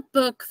this is a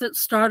book that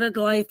started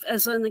life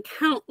as an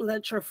account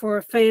ledger for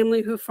a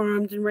family who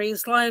farmed and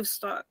raised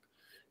livestock,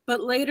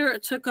 but later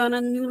it took on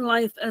a new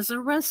life as a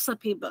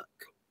recipe book.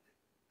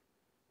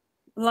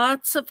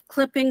 Lots of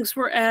clippings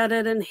were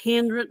added and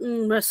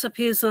handwritten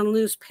recipes on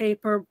loose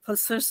paper,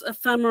 plus there's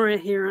ephemera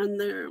here and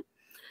there.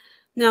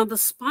 Now, the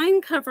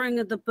spine covering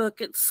of the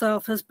book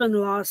itself has been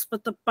lost,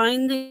 but the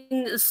binding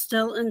is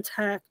still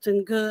intact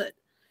and good.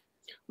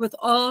 With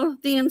all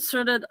the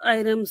inserted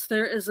items,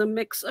 there is a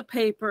mix of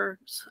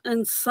papers,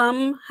 and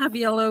some have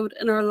yellowed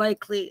and are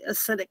likely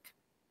acidic.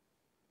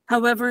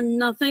 However,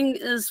 nothing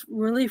is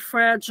really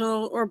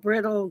fragile or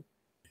brittle.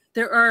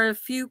 There are a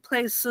few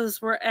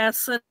places where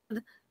acid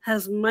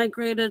has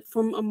migrated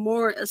from a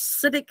more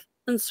acidic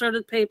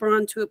inserted paper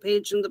onto a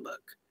page in the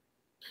book.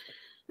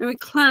 And we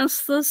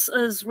class this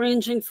as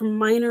ranging from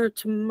minor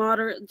to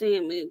moderate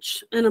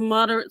damage and a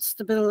moderate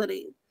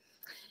stability.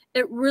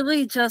 It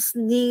really just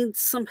needs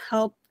some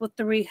help with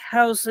the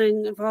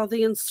rehousing of all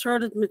the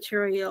inserted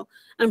material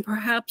and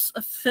perhaps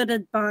a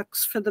fitted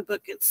box for the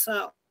book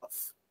itself.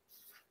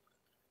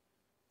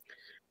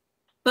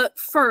 But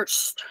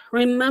first,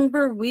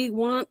 remember, we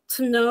want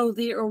to know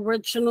the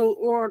original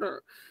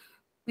order.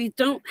 We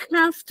don't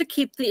have to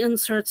keep the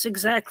inserts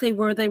exactly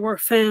where they were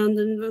found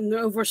and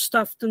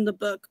overstuffed in the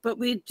book, but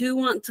we do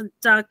want to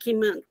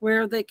document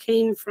where they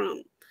came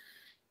from.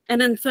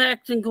 And in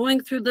fact, in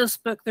going through this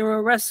book, there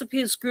were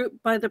recipes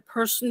grouped by the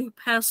person who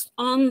passed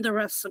on the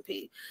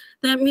recipe.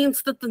 That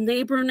means that the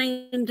neighbor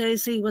named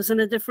Daisy was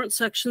in a different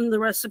section of the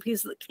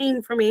recipes that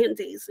came from Aunt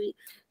Daisy.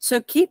 So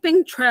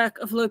keeping track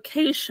of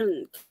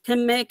location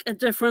can make a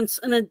difference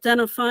in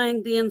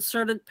identifying the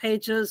inserted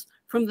pages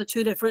from the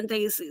two different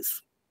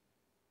Daisies.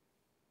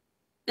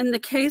 In the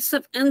case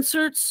of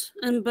inserts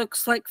in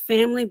books like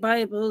family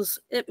Bibles,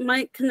 it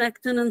might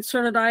connect an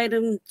inserted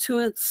item to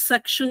a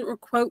section or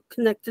quote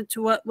connected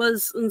to what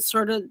was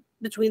inserted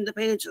between the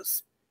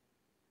pages.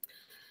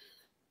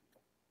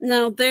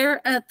 Now, there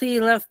at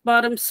the left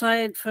bottom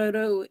side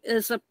photo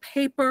is a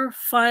paper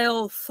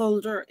file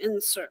folder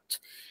insert.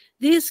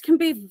 These can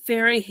be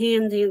very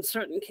handy in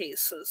certain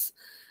cases.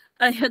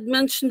 I had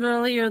mentioned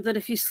earlier that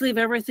if you sleeve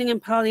everything in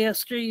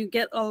polyester, you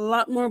get a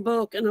lot more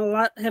bulk and a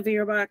lot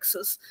heavier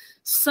boxes.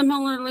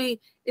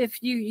 Similarly,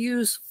 if you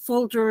use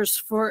folders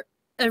for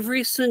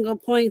every single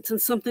point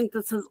and something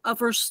that's as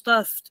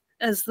overstuffed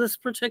as this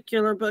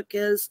particular book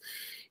is,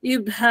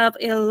 you'd have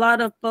a lot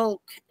of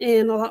bulk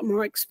and a lot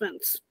more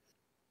expense.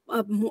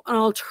 An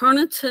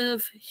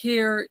alternative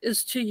here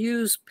is to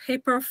use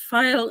paper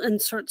file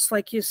inserts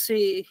like you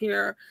see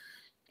here,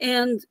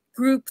 and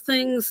group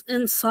things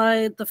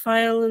inside the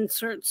file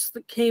inserts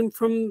that came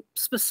from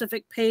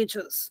specific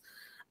pages.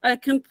 I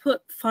can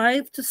put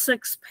 5 to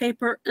 6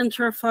 paper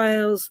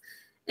interfiles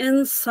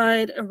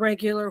inside a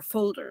regular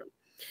folder.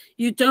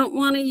 You don't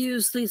want to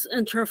use these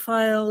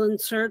interfile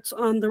inserts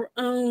on their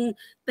own.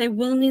 They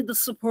will need the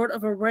support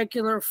of a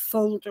regular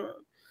folder.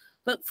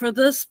 But for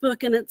this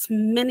book and its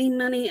many,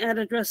 many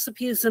added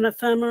recipes and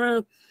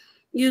ephemera,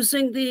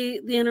 using the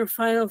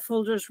interfile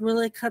folders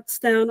really cuts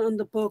down on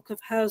the bulk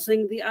of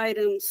housing the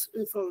items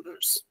in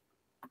folders.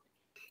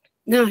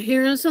 Now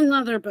here's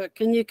another book,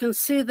 and you can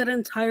see that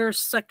entire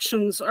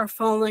sections are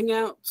falling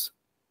out.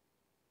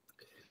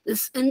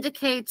 This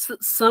indicates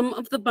that some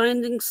of the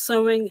binding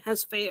sewing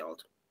has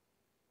failed.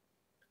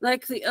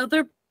 Like the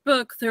other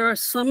book, there are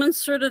some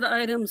inserted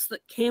items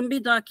that can be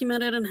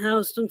documented and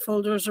housed in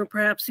folders or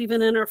perhaps even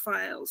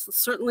interfiles. It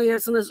certainly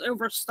isn't as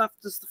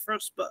overstuffed as the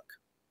first book.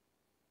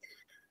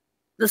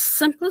 The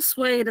simplest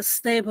way to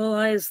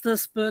stabilize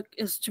this book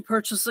is to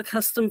purchase a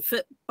custom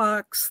fit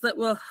box that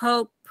will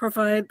help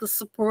provide the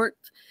support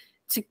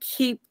to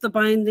keep the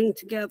binding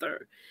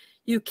together.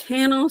 You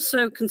can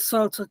also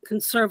consult a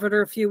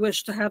conservator if you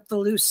wish to have the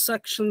loose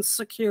sections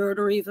secured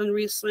or even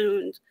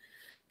resewn,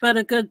 but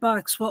a good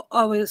box will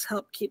always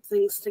help keep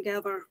things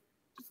together.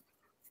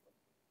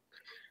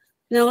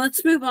 Now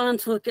let's move on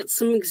to look at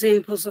some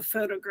examples of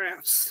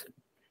photographs.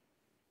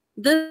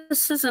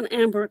 This is an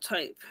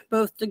ambrotype.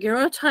 Both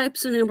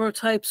daguerreotypes and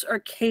ambrotypes are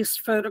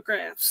cased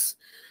photographs.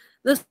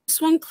 This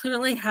one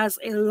clearly has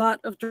a lot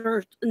of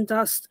dirt and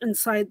dust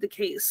inside the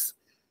case.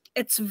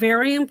 It's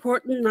very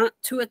important not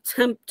to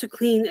attempt to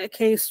clean a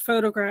cased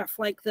photograph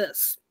like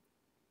this.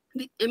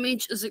 The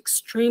image is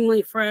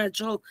extremely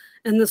fragile,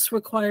 and this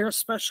requires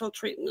special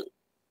treatment.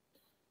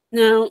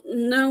 Now,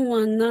 no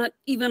one, not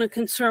even a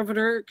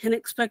conservator, can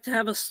expect to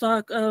have a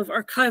stock of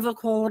archival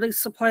quality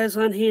supplies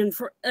on hand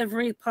for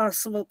every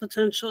possible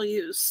potential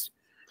use.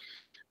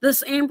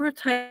 This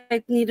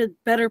ambrotype needed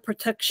better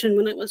protection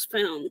when it was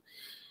found.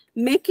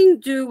 Making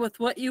do with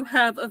what you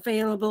have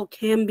available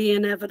can be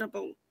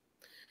inevitable,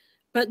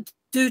 but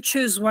do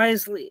choose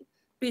wisely.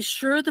 Be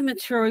sure the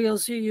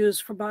materials you use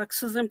for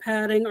boxes and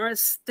padding are as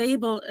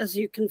stable as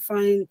you can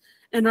find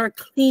and are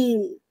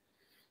clean.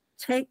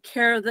 Take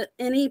care that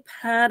any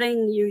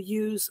padding you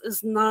use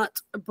is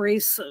not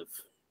abrasive.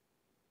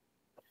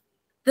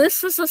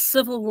 This is a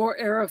Civil War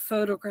era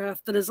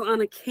photograph that is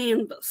on a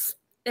canvas.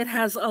 It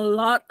has a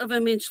lot of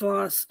image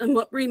loss, and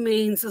what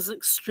remains is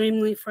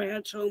extremely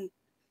fragile.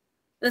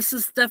 This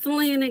is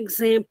definitely an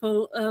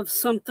example of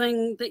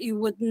something that you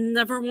would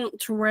never want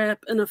to wrap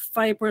in a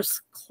fibrous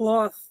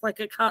cloth, like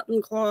a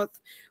cotton cloth,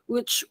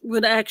 which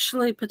would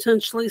actually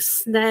potentially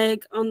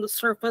snag on the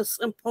surface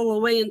and pull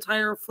away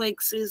entire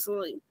flakes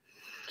easily.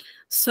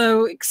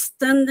 So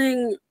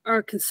extending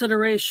our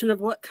consideration of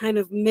what kind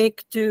of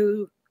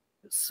make-do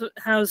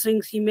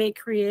housings you may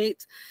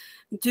create,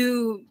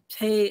 do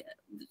pay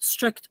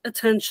strict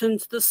attention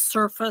to the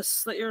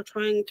surface that you're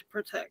trying to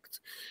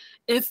protect.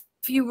 If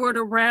you were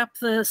to wrap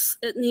this,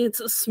 it needs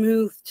a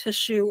smooth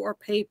tissue or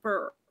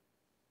paper.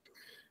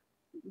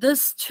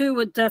 This too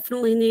would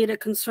definitely need a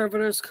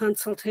conservator's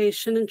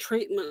consultation and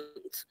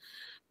treatment.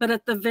 But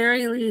at the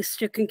very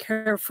least, you can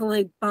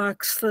carefully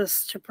box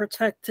this to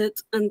protect it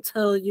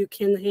until you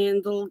can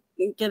handle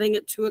getting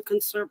it to a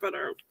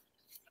conservator.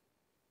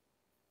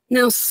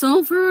 Now,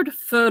 silvered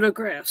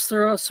photographs,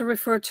 they're also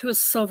referred to as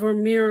silver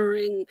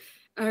mirroring,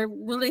 are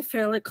really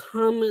fairly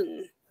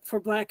common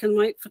for black and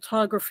white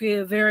photography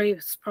of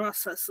various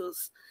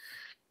processes.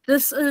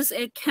 This is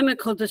a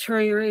chemical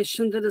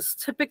deterioration that is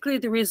typically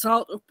the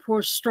result of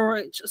poor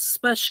storage,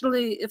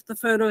 especially if the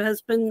photo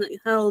has been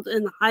held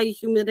in high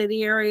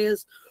humidity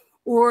areas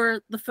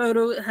or the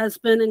photo has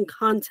been in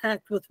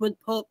contact with wood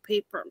pulp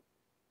paper.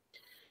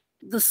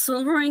 The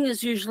silvering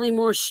is usually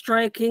more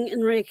striking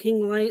in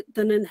raking light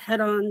than in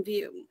head-on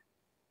view.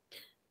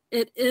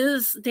 It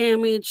is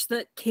damage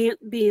that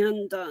can't be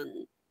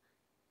undone.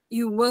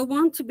 You will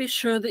want to be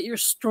sure that you're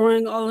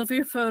storing all of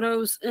your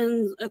photos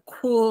in a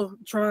cool,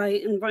 dry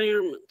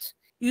environment.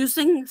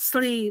 Using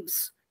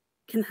sleeves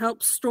can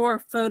help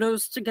store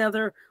photos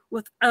together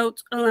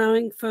without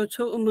allowing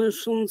photo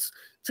emulsions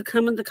to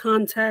come into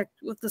contact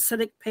with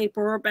acidic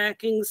paper or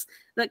backings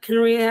that can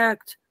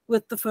react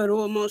with the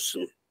photo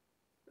emulsion.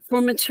 For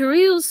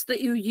materials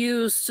that you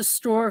use to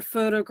store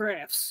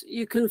photographs,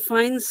 you can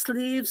find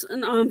sleeves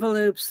and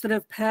envelopes that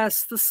have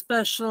passed the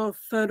special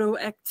photo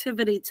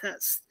activity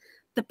test,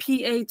 the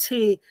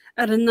PAT,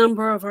 at a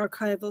number of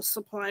archival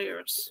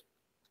suppliers.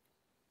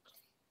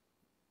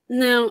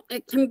 Now,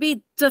 it can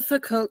be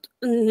difficult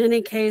in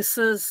many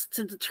cases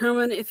to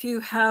determine if you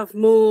have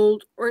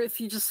mold or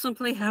if you just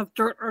simply have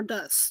dirt or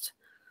dust.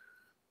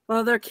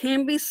 While there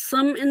can be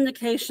some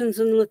indications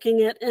in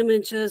looking at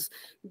images,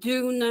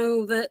 do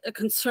know that a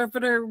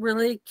conservator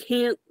really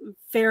can't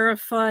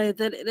verify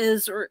that it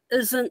is or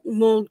isn't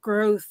mold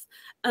growth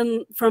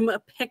from a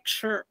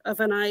picture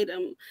of an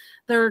item.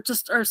 There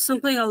just are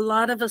simply a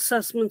lot of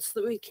assessments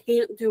that we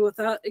can't do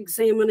without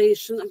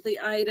examination of the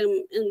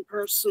item in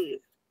person.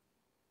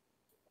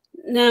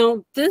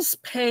 Now, this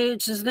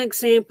page is an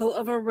example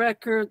of a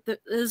record that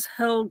is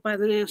held by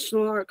the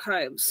National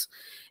Archives.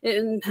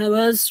 It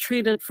was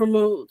treated for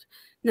mold.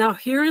 Now,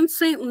 here in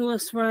St.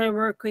 Louis, where I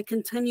work, we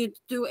continue to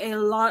do a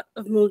lot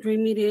of mold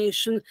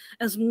remediation,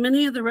 as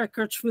many of the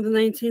records from the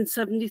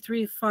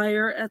 1973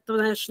 fire at the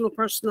National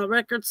Personnel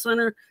Records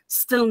Center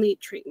still need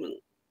treatment.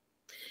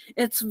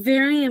 It's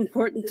very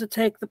important to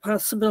take the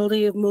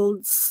possibility of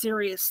mold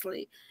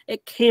seriously.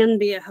 It can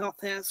be a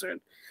health hazard.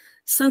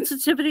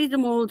 Sensitivity to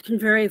mold can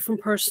vary from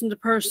person to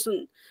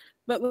person,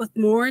 but with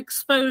more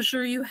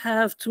exposure you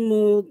have to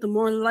mold, the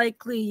more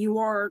likely you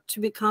are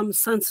to become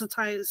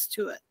sensitized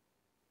to it.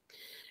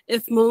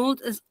 If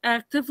mold is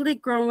actively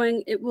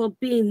growing, it will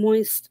be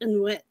moist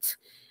and wet.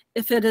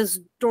 If it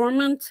is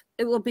dormant,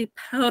 it will be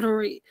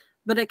powdery,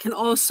 but it can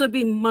also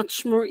be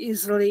much more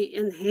easily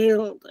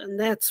inhaled, and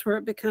that's where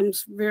it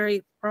becomes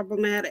very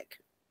problematic.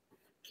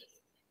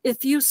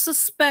 If you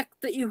suspect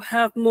that you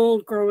have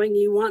mold growing,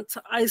 you want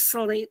to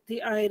isolate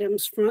the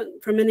items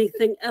from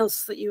anything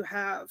else that you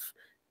have,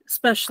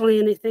 especially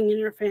anything in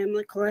your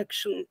family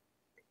collection.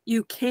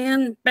 You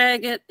can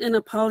bag it in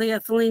a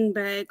polyethylene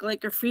bag,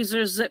 like a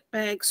freezer zip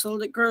bag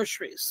sold at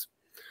groceries.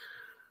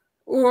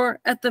 Or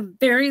at the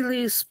very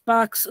least,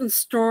 box and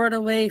store it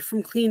away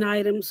from clean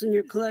items in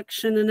your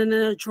collection and in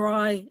a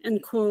dry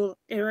and cool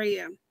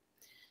area.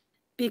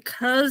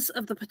 Because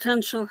of the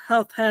potential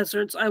health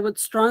hazards, I would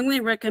strongly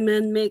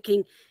recommend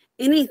making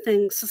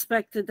anything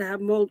suspected to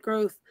have mold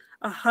growth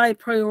a high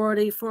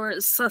priority for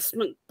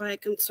assessment by a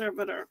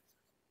conservator.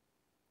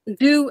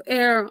 Do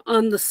err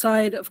on the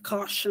side of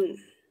caution.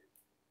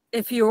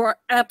 If you are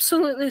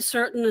absolutely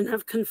certain and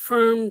have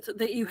confirmed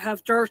that you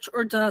have dirt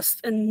or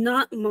dust and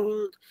not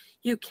mold,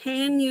 you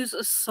can use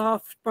a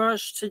soft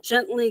brush to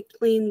gently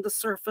clean the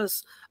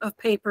surface of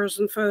papers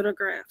and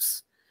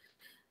photographs.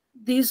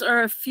 These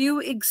are a few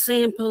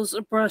examples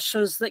of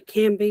brushes that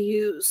can be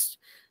used.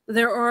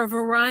 There are a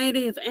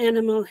variety of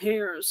animal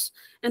hairs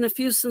and a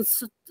few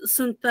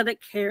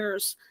synthetic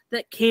hairs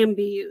that can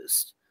be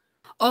used.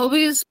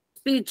 Always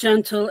be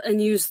gentle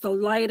and use the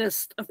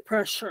lightest of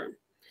pressure.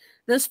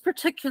 This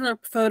particular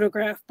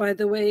photograph, by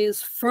the way,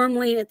 is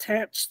firmly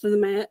attached to the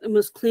mat and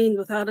was cleaned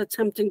without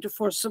attempting to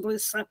forcibly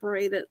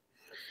separate it.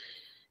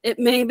 It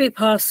may be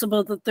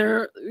possible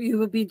that you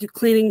would be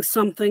cleaning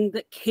something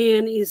that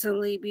can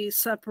easily be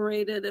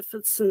separated if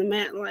it's in a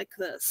mat like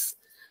this.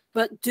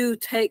 But do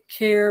take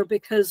care,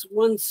 because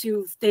once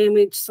you've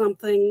damaged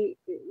something,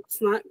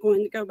 it's not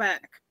going to go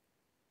back.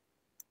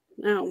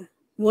 Now,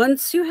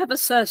 Once you have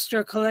assessed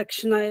your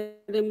collection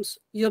items,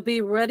 you'll be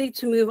ready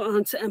to move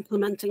on to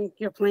implementing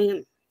your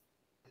plan.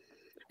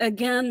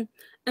 Again,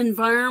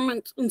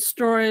 environment and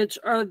storage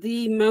are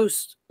the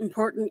most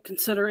important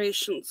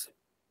considerations.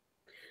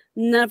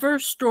 Never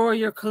store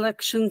your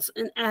collections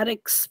in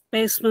attics,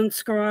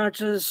 basements,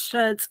 garages,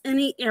 sheds,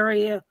 any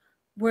area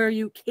where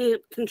you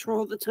can't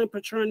control the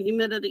temperature and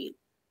humidity.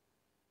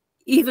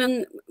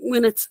 Even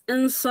when it's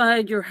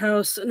inside your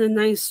house in a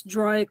nice,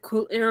 dry,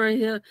 cool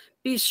area,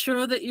 be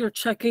sure that you're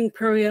checking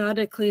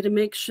periodically to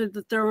make sure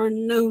that there are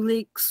no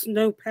leaks,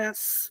 no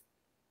pests.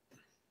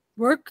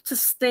 Work to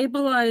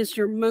stabilize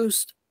your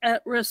most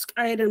at-risk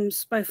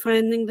items by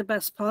finding the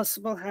best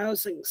possible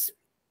housings.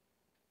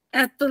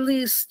 At the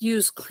least,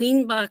 use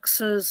clean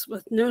boxes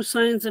with no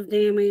signs of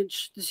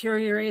damage,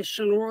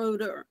 deterioration, or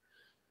odor.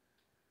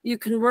 You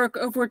can work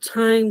over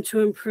time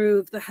to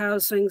improve the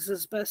housings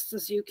as best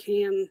as you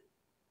can.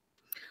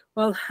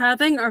 While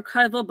having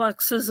archival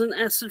boxes and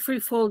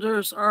acid-free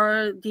folders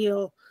are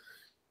ideal,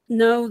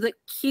 know that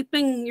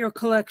keeping your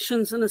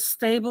collections in a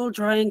stable,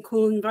 dry, and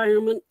cool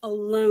environment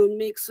alone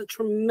makes a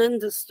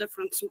tremendous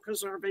difference in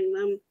preserving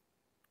them.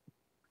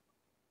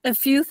 A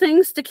few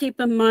things to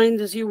keep in mind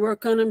as you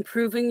work on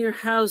improving your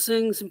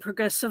housings and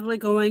progressively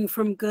going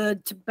from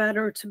good to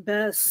better to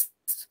best.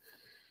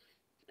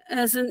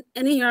 As in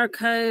any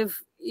archive,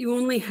 you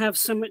only have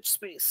so much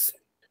space.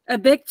 A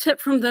big tip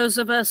from those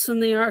of us in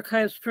the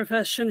archives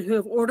profession who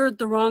have ordered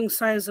the wrong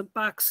size of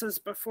boxes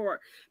before: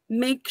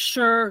 make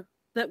sure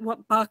that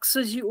what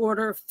boxes you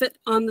order fit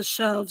on the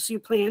shelves you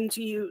plan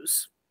to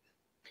use.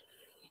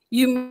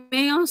 You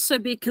may also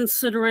be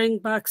considering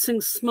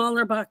boxing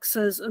smaller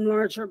boxes and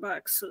larger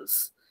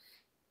boxes.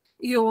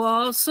 You will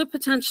also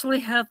potentially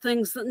have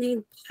things that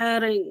need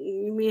padding.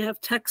 You may have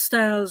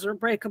textiles or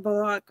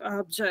breakable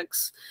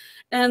objects,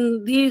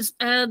 and these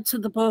add to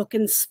the bulk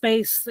and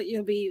space that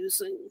you'll be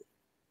using.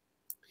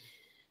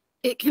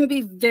 It can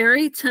be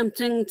very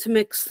tempting to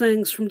mix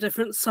things from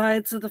different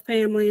sides of the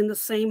family in the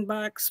same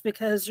box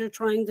because you're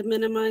trying to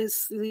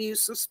minimize the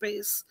use of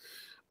space.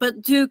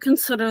 But do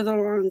consider the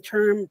long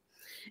term.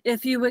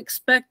 If you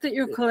expect that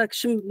your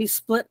collection will be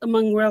split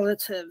among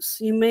relatives,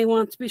 you may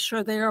want to be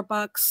sure they are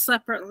boxed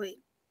separately,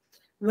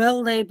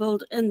 well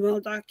labeled, and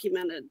well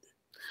documented.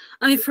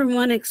 I, for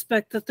one,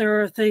 expect that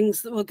there are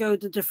things that will go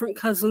to different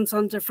cousins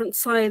on different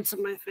sides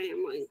of my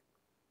family.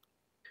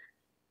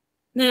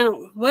 Now,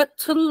 what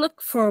to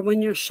look for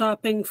when you're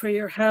shopping for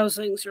your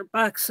housings, your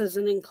boxes,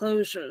 and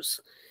enclosures.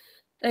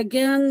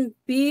 Again,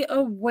 be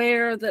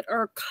aware that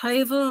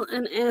archival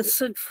and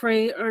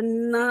acid-free are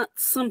not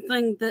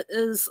something that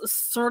is a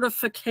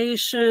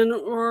certification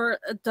or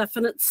a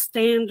definite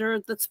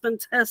standard that's been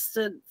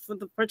tested for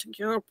the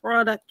particular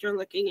product you're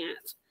looking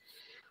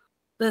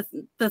at.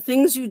 The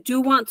things you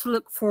do want to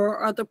look for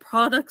are the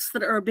products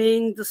that are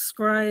being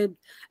described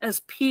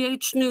as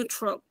pH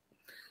neutral.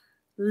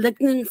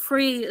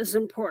 Lignin-free is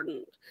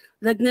important.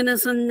 Lignin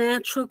is a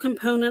natural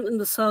component in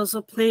the cells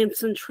of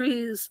plants and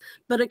trees,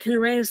 but it can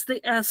raise the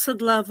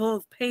acid level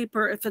of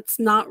paper if it's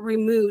not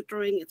removed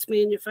during its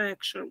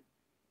manufacture.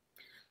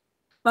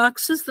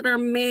 Boxes that are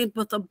made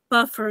with a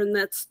buffer, and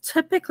that's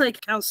typically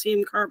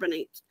calcium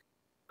carbonate,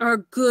 are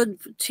good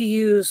to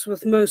use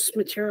with most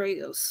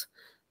materials.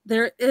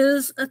 There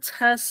is a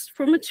test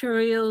for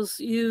materials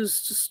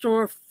used to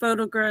store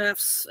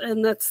photographs,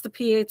 and that's the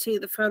PAT,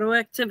 the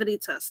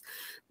photoactivity test.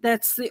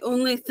 That's the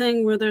only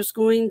thing where there's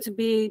going to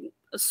be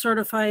a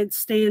certified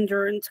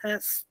standard and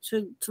test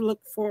to look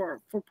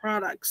for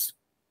products.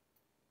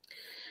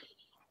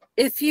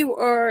 If you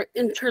are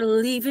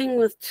interleaving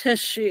with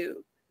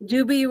tissue,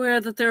 do be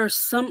aware that there are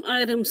some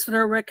items that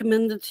are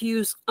recommended to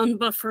use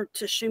unbuffered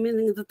tissue,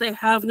 meaning that they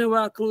have no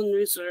alkaline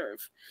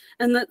reserve,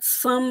 and that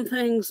some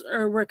things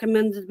are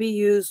recommended to be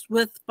used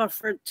with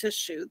buffered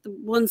tissue, the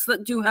ones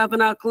that do have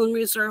an alkaline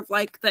reserve,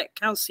 like that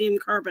calcium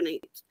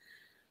carbonate.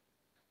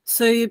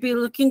 So you'd be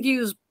looking to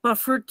use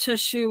buffered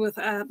tissue with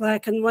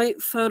black and white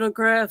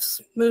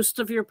photographs, most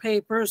of your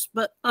papers,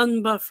 but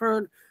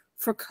unbuffered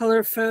for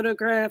color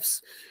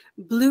photographs.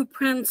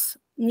 Blueprints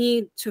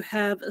need to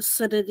have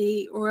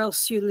acidity or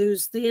else you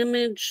lose the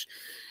image.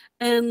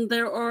 And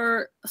there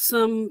are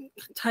some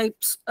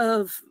types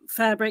of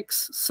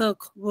fabrics,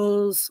 silk,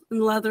 wools, and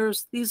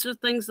leathers. These are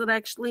things that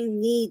actually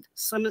need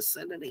some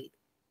acidity.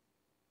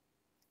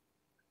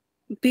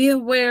 Be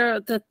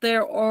aware that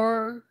there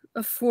are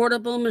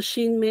affordable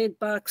machine-made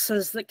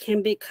boxes that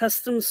can be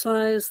custom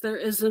sized. There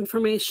is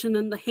information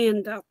in the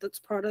handout that's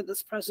part of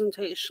this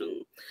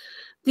presentation.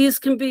 These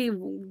can be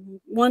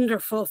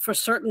wonderful for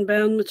certain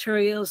bound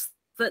materials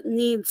that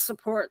need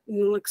support,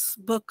 like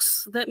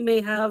books that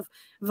may have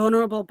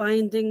vulnerable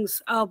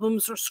bindings,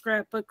 albums or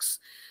scrapbooks,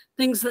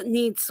 things that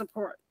need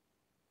support.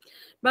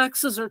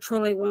 Boxes are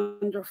truly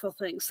wonderful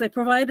things. They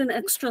provide an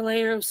extra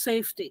layer of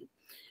safety.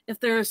 If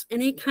there is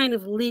any kind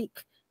of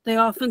leak, they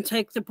often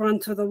take the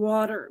brunt of the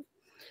water.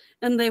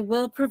 And they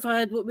will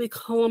provide what we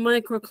call a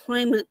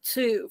microclimate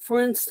too. For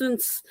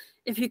instance,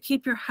 if you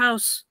keep your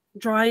house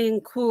dry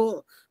and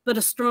cool, but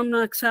a storm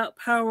knocks out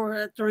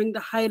power during the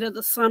height of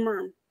the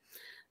summer,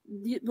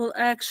 will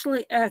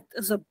actually act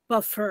as a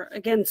buffer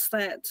against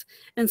that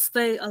and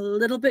stay a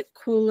little bit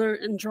cooler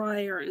and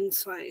drier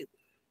inside.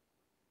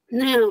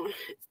 Now,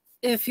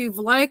 if you've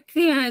liked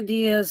the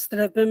ideas that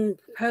have been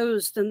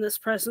proposed in this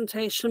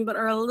presentation but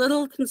are a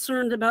little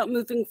concerned about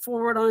moving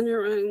forward on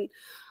your own,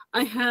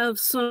 I have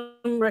some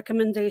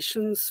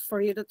recommendations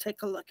for you to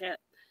take a look at.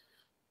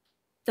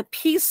 The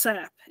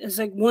PSAP is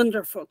a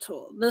wonderful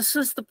tool. This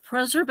is the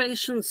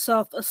Preservation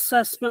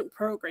Self-Assessment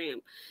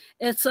Program.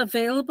 It's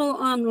available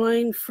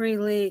online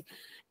freely,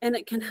 and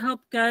it can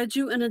help guide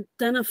you in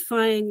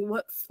identifying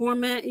what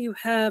format you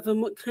have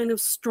and what kind of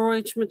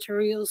storage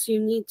materials you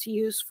need to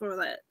use for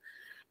that.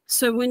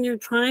 So when you're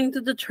trying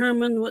to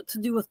determine what to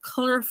do with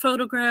color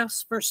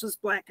photographs versus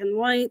black and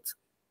white,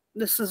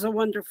 this is a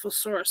wonderful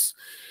source.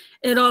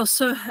 It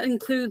also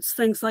includes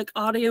things like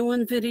audio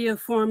and video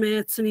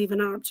formats and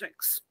even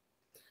objects.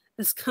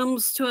 This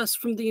comes to us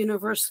from the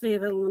University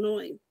of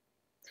Illinois.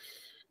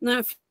 Now,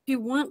 if you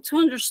want to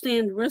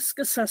understand risk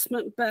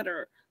assessment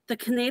better, the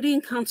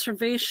Canadian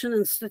Conservation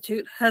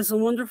Institute has a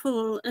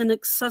wonderful and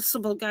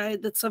accessible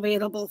guide that's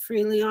available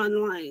freely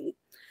online.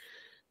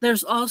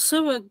 There's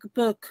also a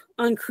book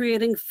on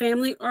creating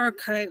family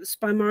archives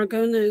by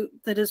Margot Newt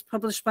that is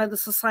published by the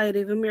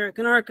Society of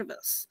American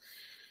Archivists.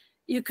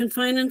 You can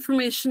find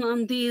information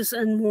on these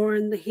and more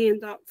in the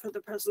handout for the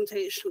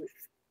presentation.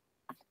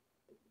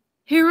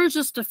 Here are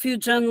just a few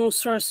general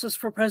sources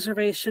for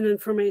preservation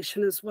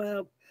information as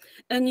well,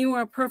 and you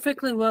are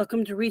perfectly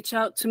welcome to reach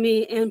out to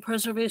me and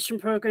preservation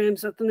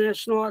programs at the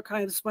National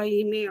Archives by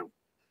email.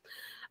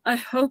 I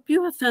hope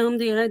you have found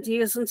the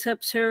ideas and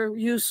tips here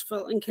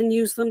useful and can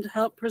use them to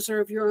help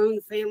preserve your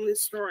own family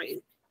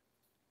story.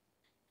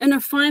 And a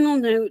final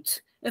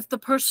note, if the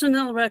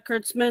personnel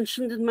records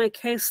mentioned in my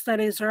case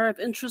studies are of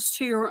interest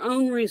to your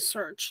own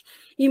research,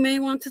 you may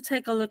want to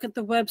take a look at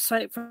the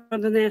website for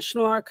the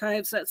National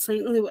Archives at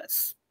St.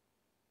 Louis.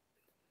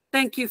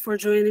 Thank you for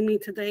joining me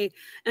today,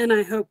 and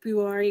I hope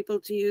you are able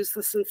to use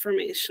this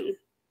information.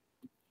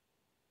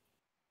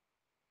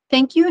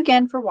 Thank you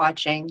again for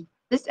watching.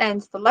 This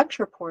ends the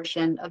lecture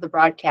portion of the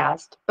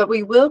broadcast, but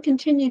we will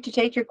continue to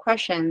take your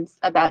questions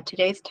about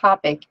today's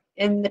topic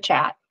in the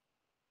chat.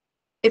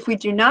 If we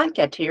do not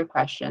get to your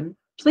question,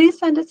 please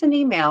send us an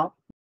email.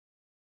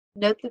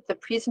 Note that the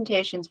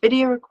presentation's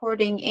video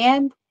recording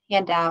and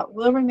handout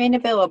will remain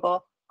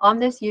available on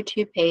this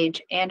YouTube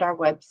page and our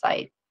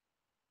website.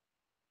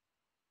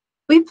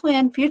 We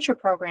plan future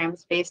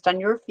programs based on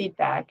your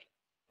feedback.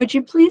 Would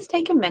you please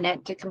take a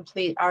minute to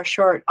complete our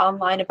short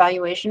online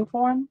evaluation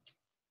form?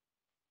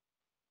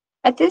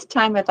 At this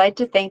time, I'd like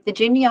to thank the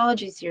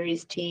Genealogy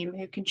Series team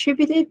who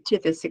contributed to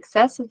the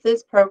success of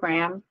this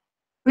program.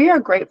 We are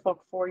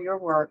grateful for your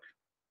work.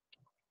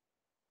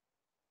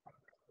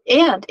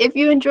 And if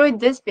you enjoyed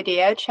this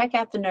video, check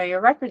out the Know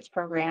Your Records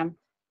program.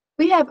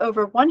 We have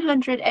over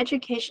 100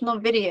 educational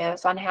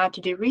videos on how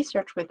to do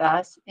research with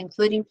us,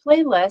 including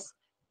playlists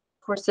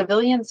for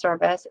civilian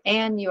service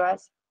and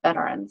U.S.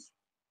 veterans.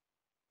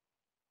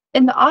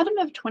 In the autumn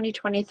of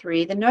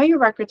 2023, the Know Your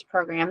Records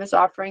program is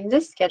offering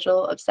this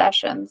schedule of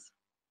sessions.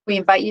 We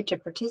invite you to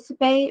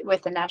participate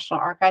with the National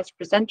Archives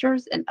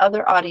presenters and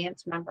other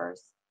audience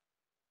members.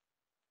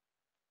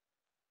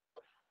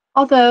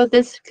 Although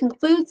this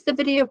concludes the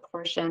video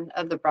portion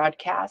of the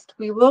broadcast,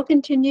 we will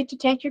continue to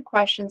take your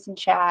questions in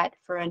chat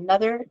for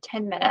another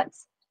 10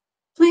 minutes.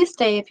 Please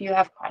stay if you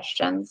have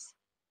questions.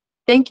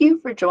 Thank you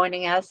for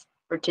joining us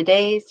for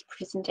today's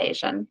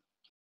presentation.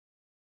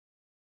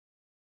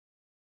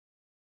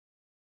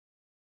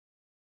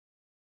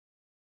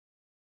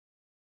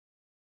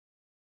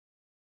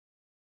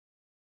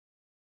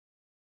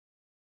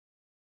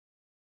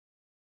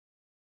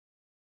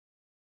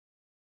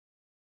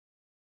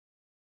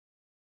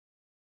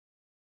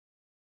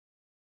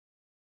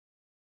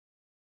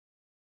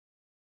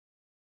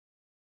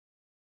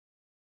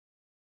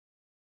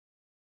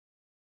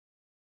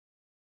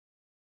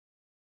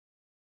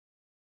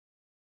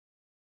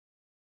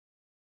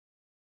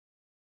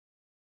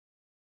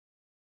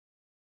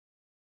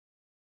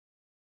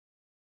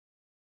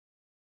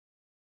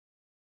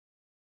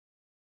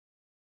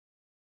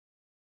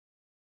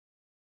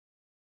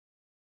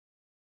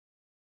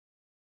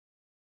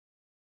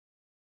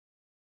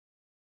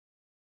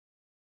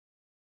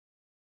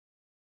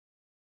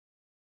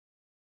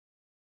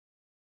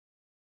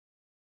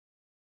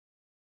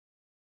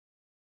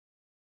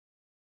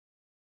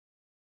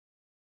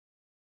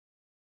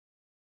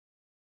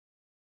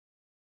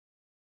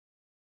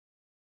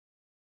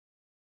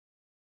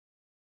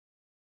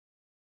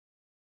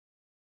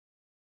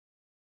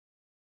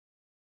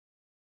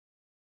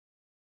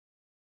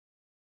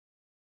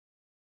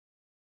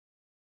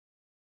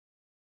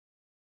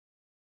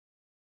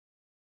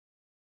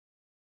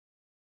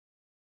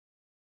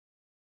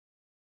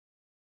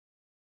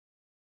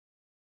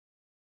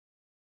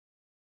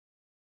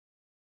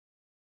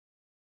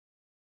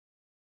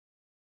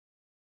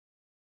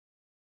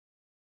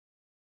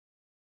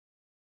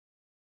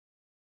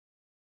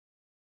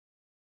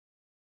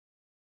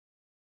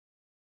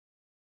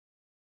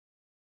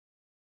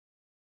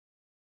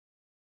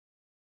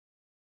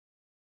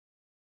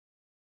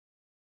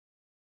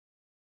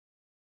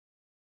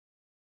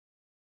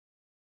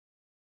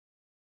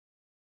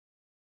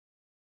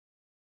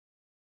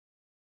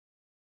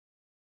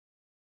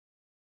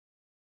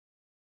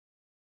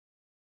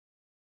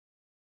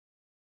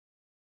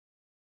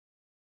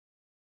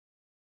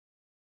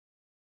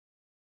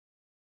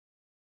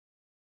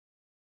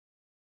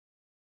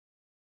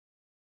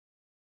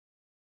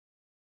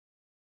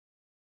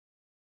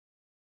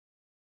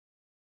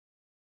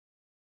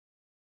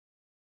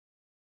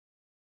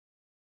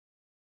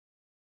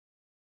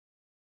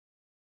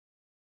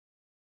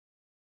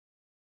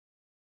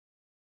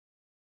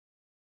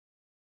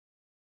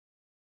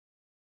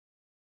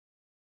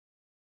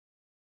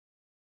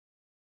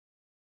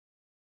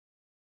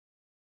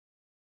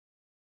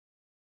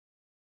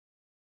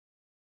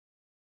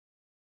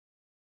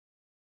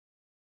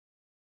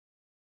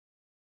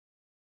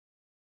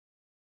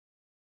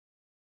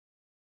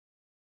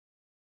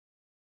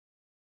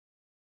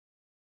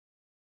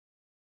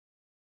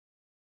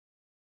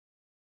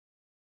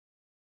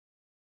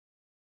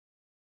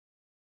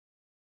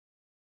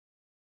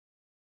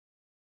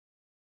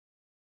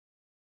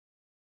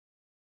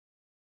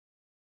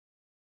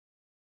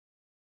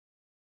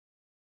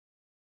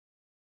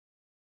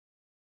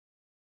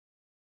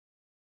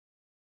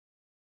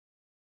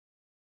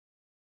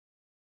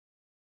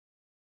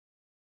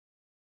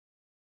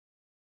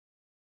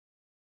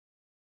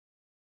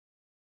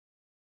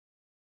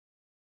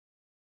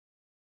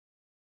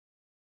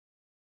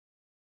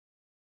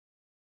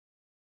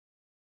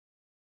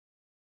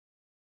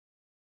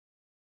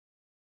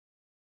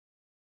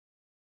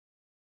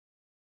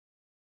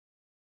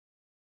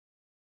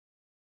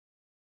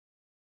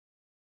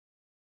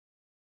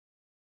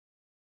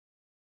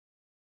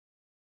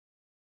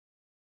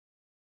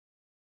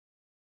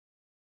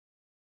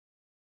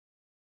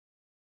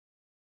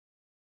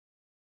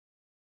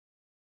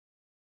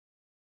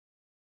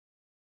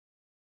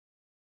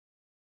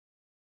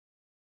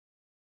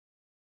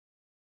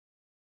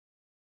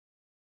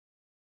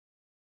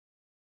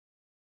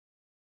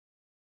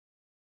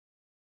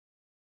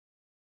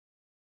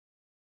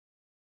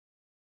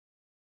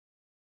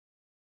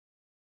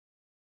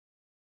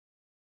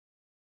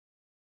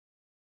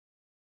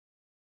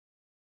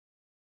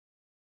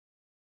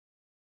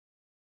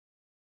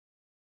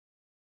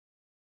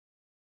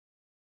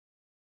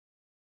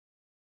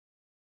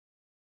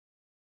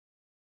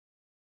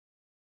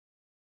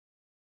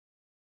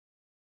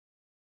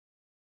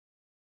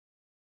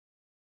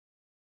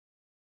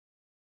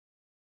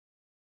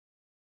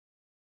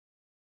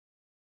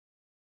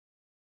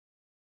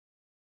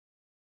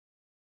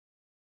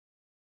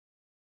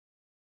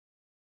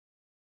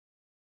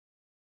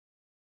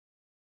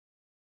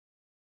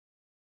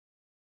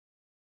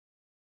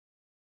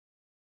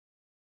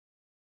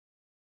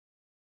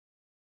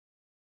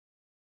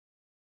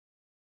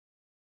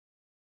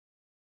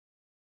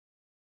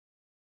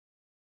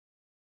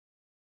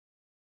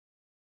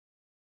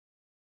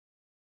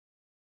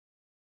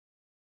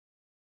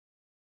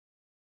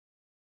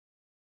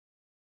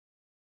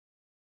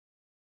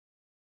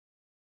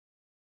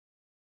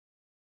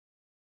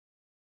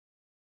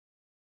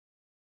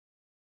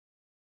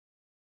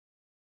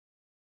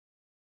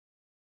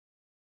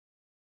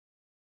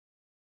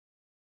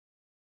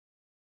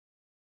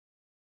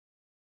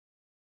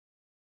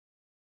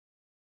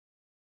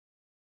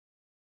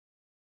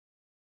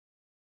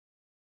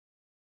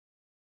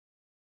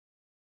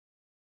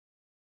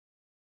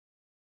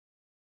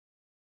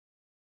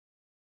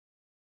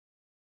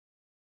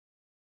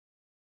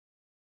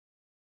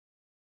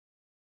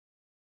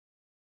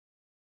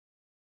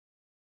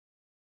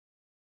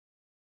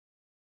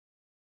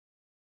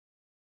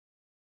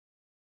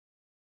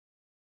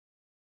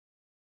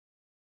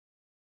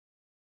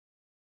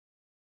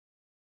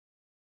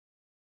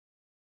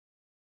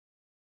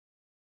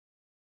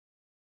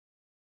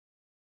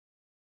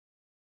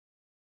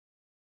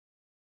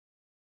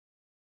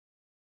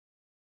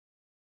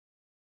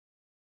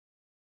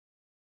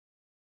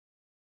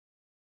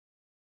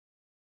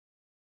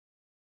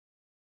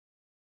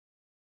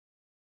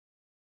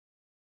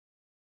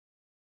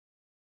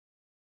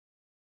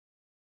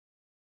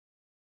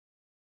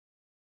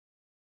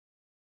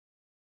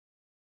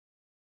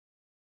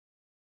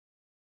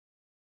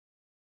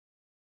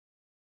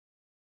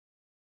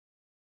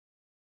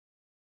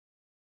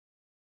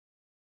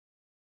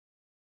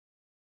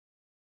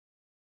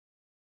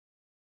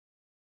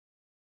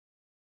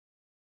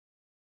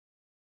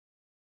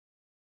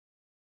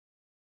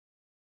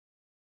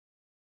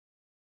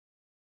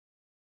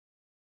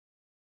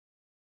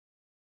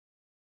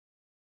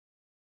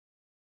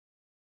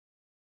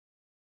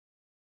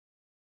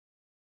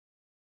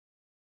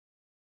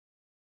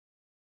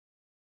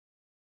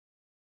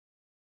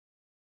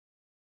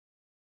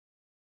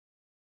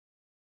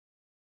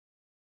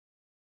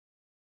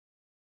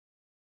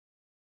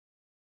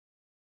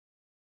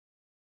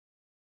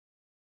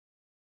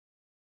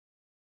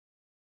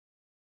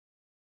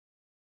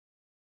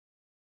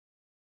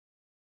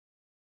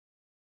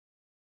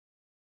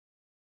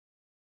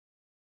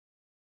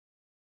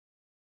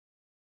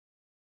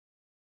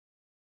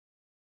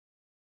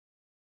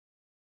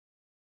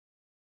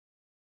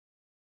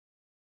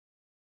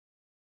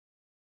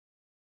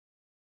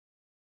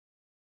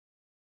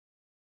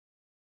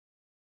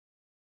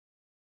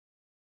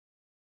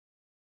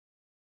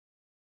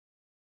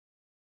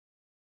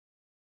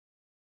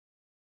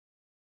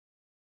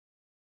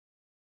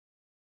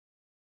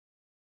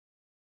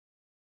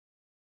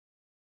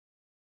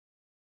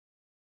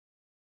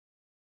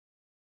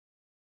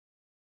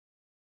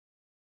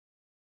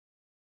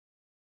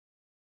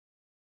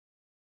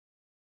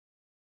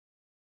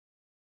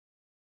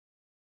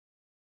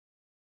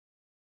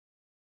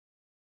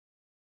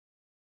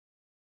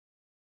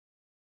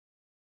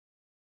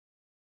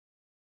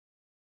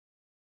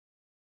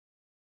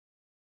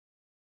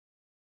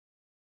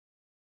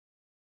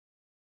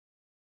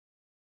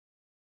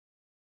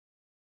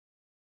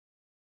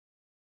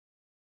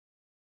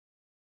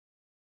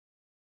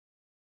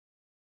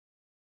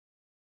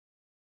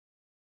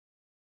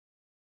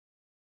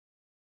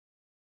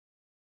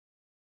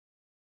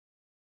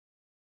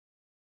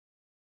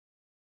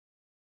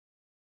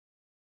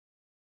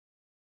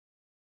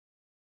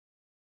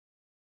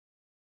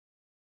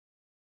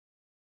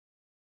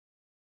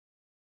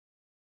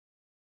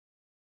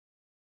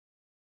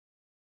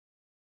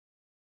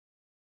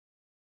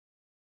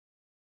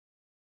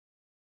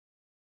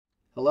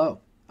 Hello,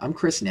 I'm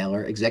Chris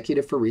Naylor,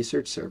 Executive for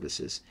Research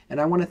Services, and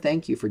I want to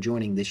thank you for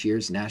joining this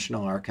year's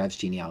National Archives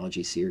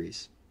Genealogy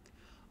Series.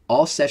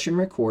 All session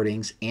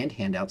recordings and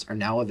handouts are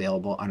now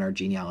available on our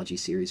Genealogy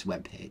Series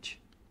webpage.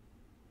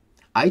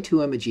 I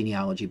too am a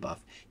genealogy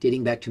buff,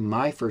 dating back to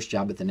my first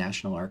job at the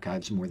National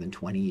Archives more than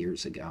 20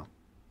 years ago.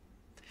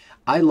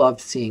 I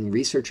loved seeing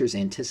researchers'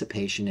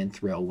 anticipation and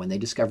thrill when they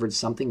discovered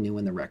something new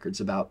in the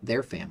records about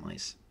their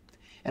families.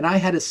 And I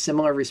had a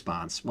similar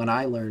response when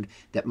I learned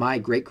that my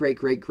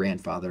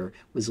great-great-great-grandfather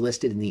was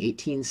listed in the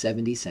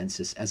 1870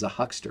 census as a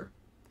huckster,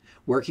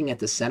 working at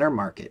the Center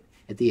Market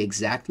at the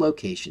exact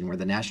location where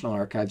the National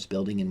Archives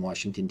building in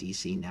Washington,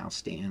 D.C. now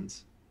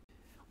stands.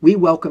 We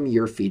welcome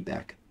your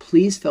feedback.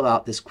 Please fill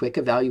out this quick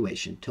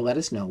evaluation to let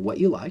us know what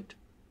you liked,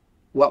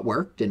 what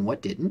worked and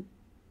what didn't,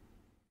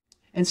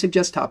 and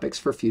suggest topics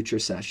for future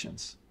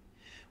sessions.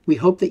 We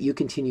hope that you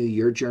continue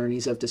your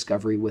journeys of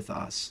discovery with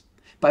us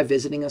by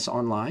visiting us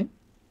online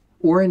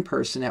or in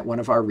person at one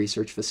of our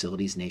research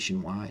facilities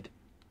nationwide.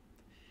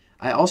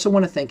 I also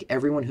want to thank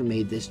everyone who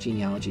made this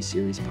genealogy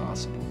series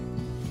possible,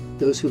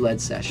 those who led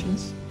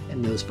sessions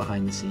and those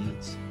behind the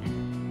scenes.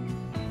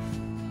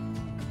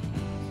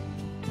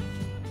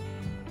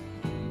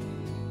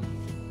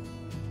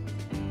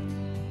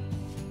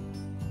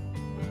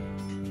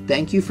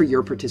 Thank you for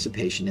your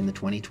participation in the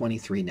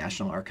 2023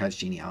 National Archives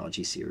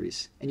Genealogy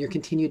Series and your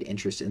continued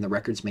interest in the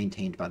records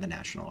maintained by the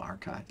National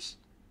Archives.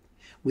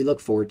 We look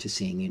forward to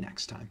seeing you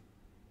next time.